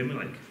King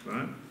Abimelech,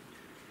 right?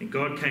 And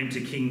God came to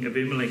King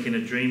Abimelech in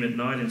a dream at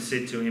night and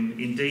said to him,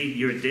 Indeed,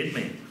 you're a dead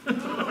man.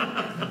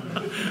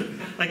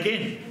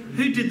 Again,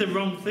 who did the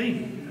wrong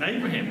thing?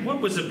 Abraham.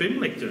 What was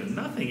Abimelech doing?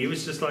 Nothing. He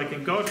was just like,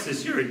 and God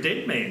says, you're a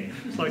dead man.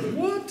 It's like,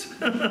 what?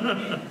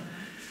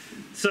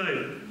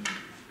 So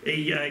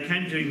he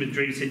came to him in a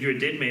dream and said, you're a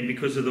dead man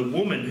because of the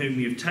woman whom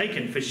you've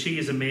taken, for she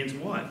is a man's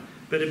wife.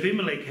 But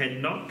Abimelech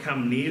had not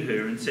come near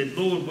her and said,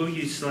 Lord, will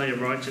you slay a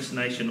righteous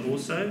nation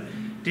also?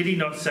 Did he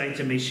not say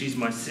to me, she's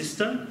my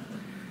sister?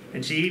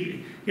 And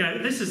she,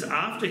 this is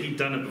after he'd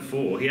done it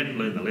before. He hadn't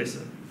learned the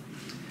lesson.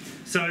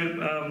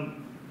 So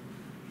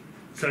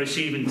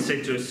she even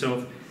said to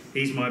herself,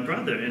 he's my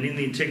brother, and in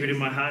the integrity of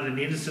my heart and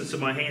the innocence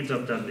of my hands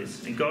I've done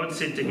this. And God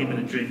said to him in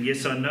a dream,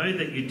 Yes, I know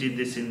that you did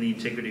this in the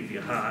integrity of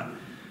your heart,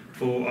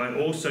 for I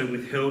also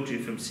withheld you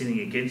from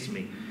sinning against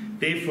me.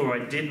 Therefore I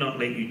did not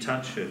let you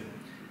touch her.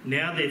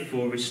 Now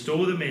therefore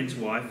restore the man's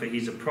wife, for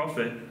he's a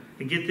prophet,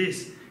 and get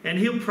this, and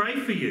he'll pray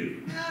for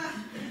you,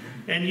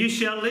 and you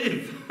shall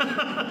live.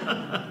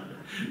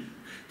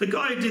 The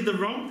guy who did the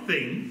wrong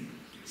thing,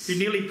 he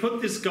nearly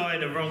put this guy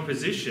in a wrong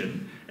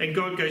position, and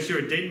God goes, you're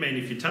a dead man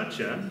if you touch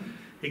her.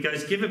 He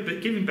goes, give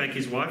him back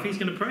his wife, he's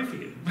going to pray for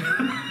you.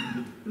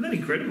 Isn't that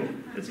incredible?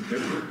 That's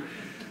incredible.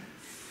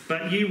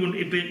 But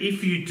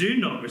if you do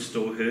not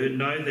restore her,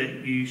 know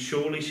that you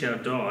surely shall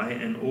die,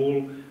 and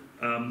all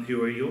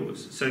who are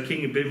yours. So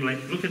King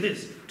Abimelech, look at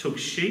this, took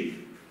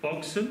sheep,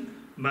 oxen,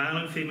 male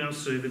and female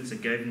servants,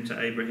 and gave them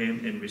to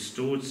Abraham, and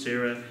restored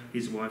Sarah,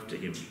 his wife, to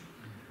him.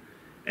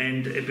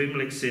 And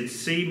Abimelech said,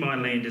 See, my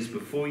land is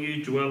before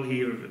you, dwell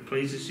here if it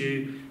pleases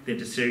you. Then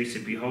to Sarah he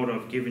said, Behold,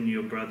 I've given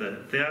your brother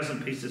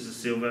 1,000 pieces of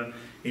silver.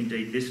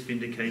 Indeed, this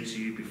vindicates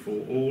you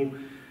before all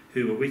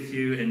who are with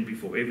you and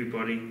before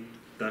everybody.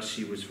 Thus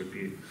she was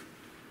rebuked.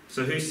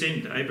 So who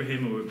sinned,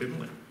 Abraham or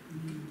Abimelech?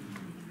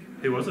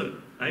 Who was it?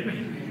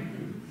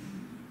 Abraham.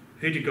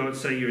 Who did God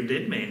say, you're a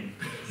dead man?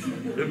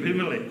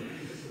 Abimelech.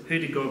 Who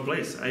did God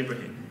bless?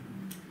 Abraham.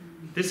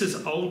 This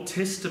is Old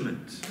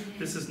Testament.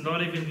 This is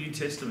not even New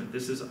Testament.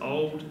 This is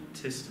Old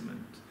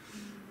Testament.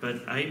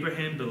 But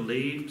Abraham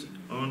believed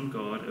on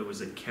God. It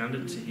was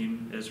accounted to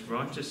him as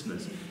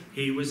righteousness.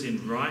 He was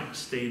in right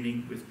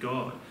standing with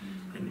God.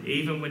 And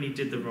even when he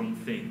did the wrong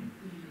thing,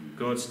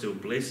 God still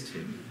blessed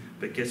him.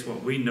 But guess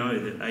what? We know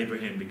that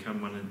Abraham became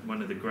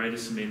one of the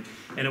greatest men.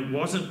 And it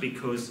wasn't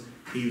because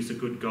he was a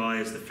good guy,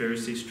 as the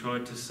Pharisees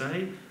tried to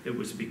say. It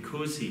was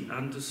because he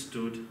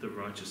understood the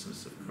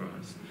righteousness of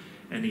Christ.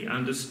 And he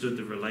understood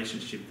the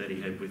relationship that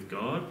he had with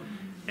God,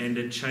 and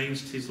it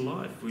changed his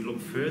life. We look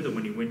further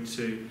when he went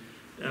to,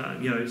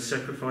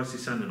 sacrifice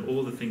his son and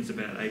all the things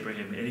about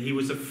Abraham. And he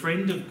was a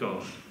friend of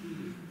God.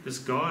 This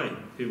guy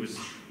who was,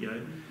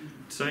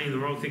 saying the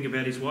wrong thing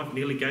about his wife,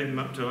 nearly gave him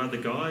up to other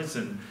guys,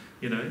 and,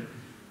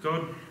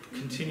 God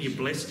continued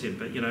blessed him.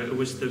 But, it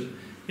was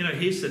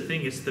here's the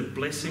thing, it's the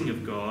blessing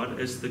of God,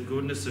 it's the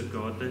goodness of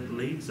God that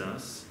leads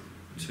us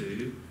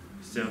to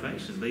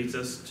salvation, leads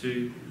us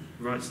to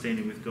right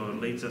standing with God,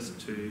 leads us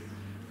to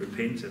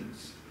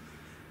repentance.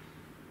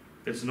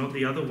 It's not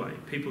the other way.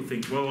 People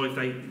think, well, if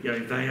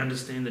they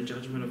understand the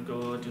judgment of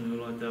God,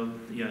 like they'll,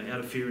 out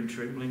of fear and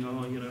trembling,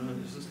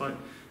 it's just like,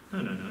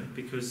 no,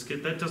 because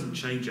that doesn't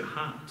change your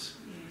heart.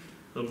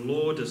 The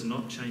law does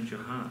not change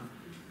your heart.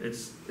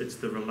 It's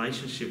the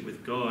relationship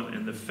with God,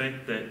 and the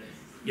fact that,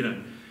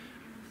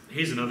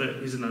 here's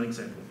another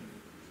example.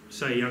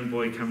 Say a young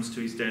boy comes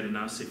to his dad and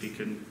asks if he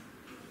can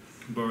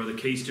borrow the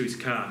keys to his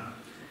car.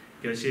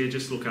 He goes, yeah,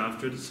 just look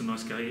after it, it's a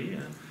nice car, yeah.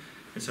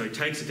 And so he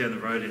takes it down the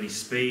road and he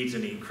speeds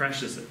and he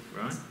crashes it,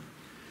 right?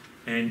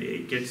 And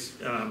it gets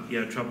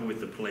trouble with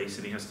the police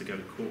and he has to go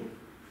to court.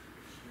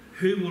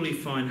 Who will he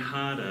find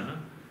harder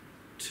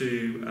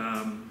to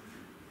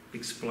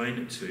explain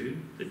it to,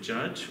 the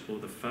judge or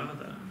the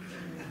father?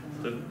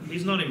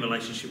 He's not in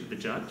relationship with the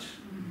judge.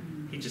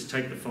 He just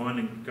take the fine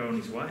and go on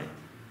his way.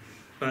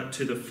 But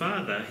to the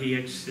father, he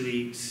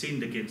actually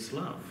sinned against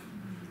love.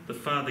 The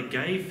father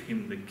gave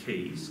him the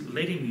keys,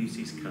 let him use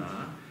his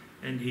car,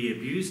 and he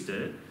abused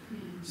it.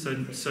 So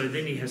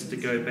then he has to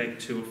go back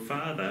to a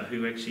father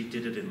who actually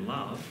did it in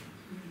love.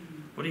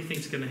 What do you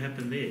think is going to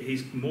happen there?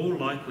 He's more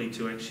likely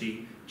to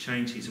actually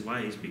change his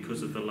ways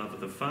because of the love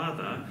of the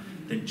father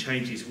than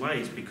change his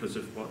ways because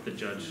of what the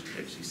judge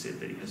actually said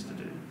that he has to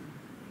do.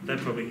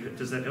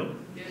 Does that help?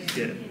 Yes.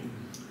 Yeah.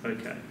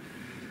 Okay.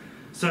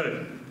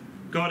 So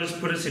God has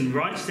put us in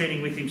right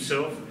standing with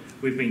himself.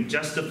 We've been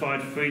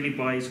justified freely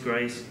by his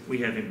grace. We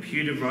have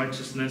imputed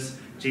righteousness.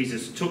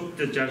 Jesus took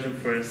the judgment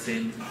for our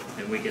sin,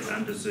 and we get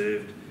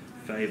undeserved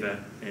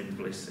favour and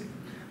blessing.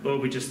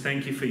 Lord, we just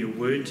thank you for your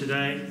word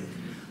today.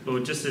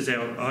 Lord, just as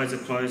our eyes are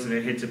closed and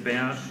our heads are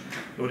bowed,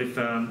 Lord, if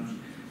I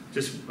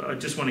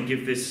just want to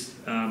give this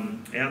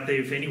out there.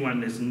 If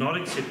anyone has not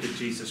accepted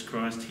Jesus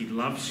Christ, he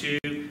loves you.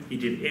 He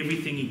did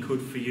everything he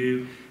could for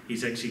you.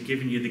 He's actually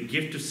given you the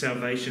gift of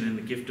salvation and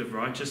the gift of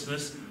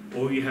righteousness.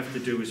 All you have to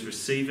do is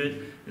receive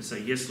it and say,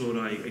 yes, Lord,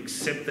 I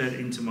accept that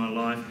into my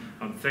life.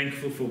 I'm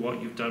thankful for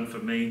what you've done for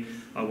me.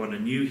 I want a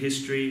new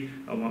history.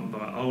 I want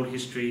my old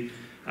history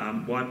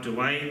wiped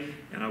away,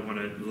 and I want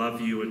to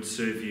love you and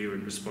serve you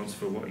in response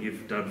for what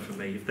you've done for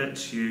me. If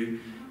that's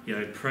you,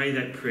 pray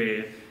that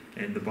prayer,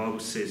 and the Bible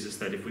says is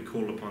that if we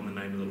call upon the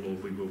name of the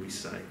Lord, we will be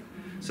saved.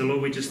 So,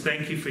 Lord, we just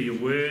thank you for your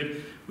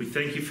word. We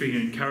thank you for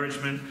your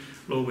encouragement.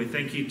 Lord, we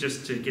thank you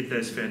just to get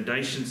those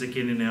foundations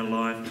again in our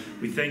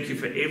life. We thank you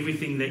for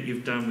everything that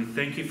you've done. We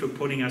thank you for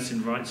putting us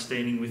in right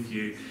standing with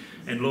you.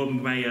 And Lord,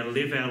 may I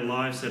live our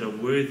lives that are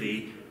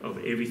worthy of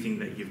everything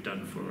that you've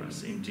done for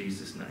us. In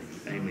Jesus' name,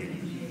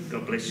 amen.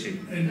 God bless you.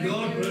 And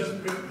God bless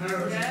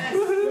Paris.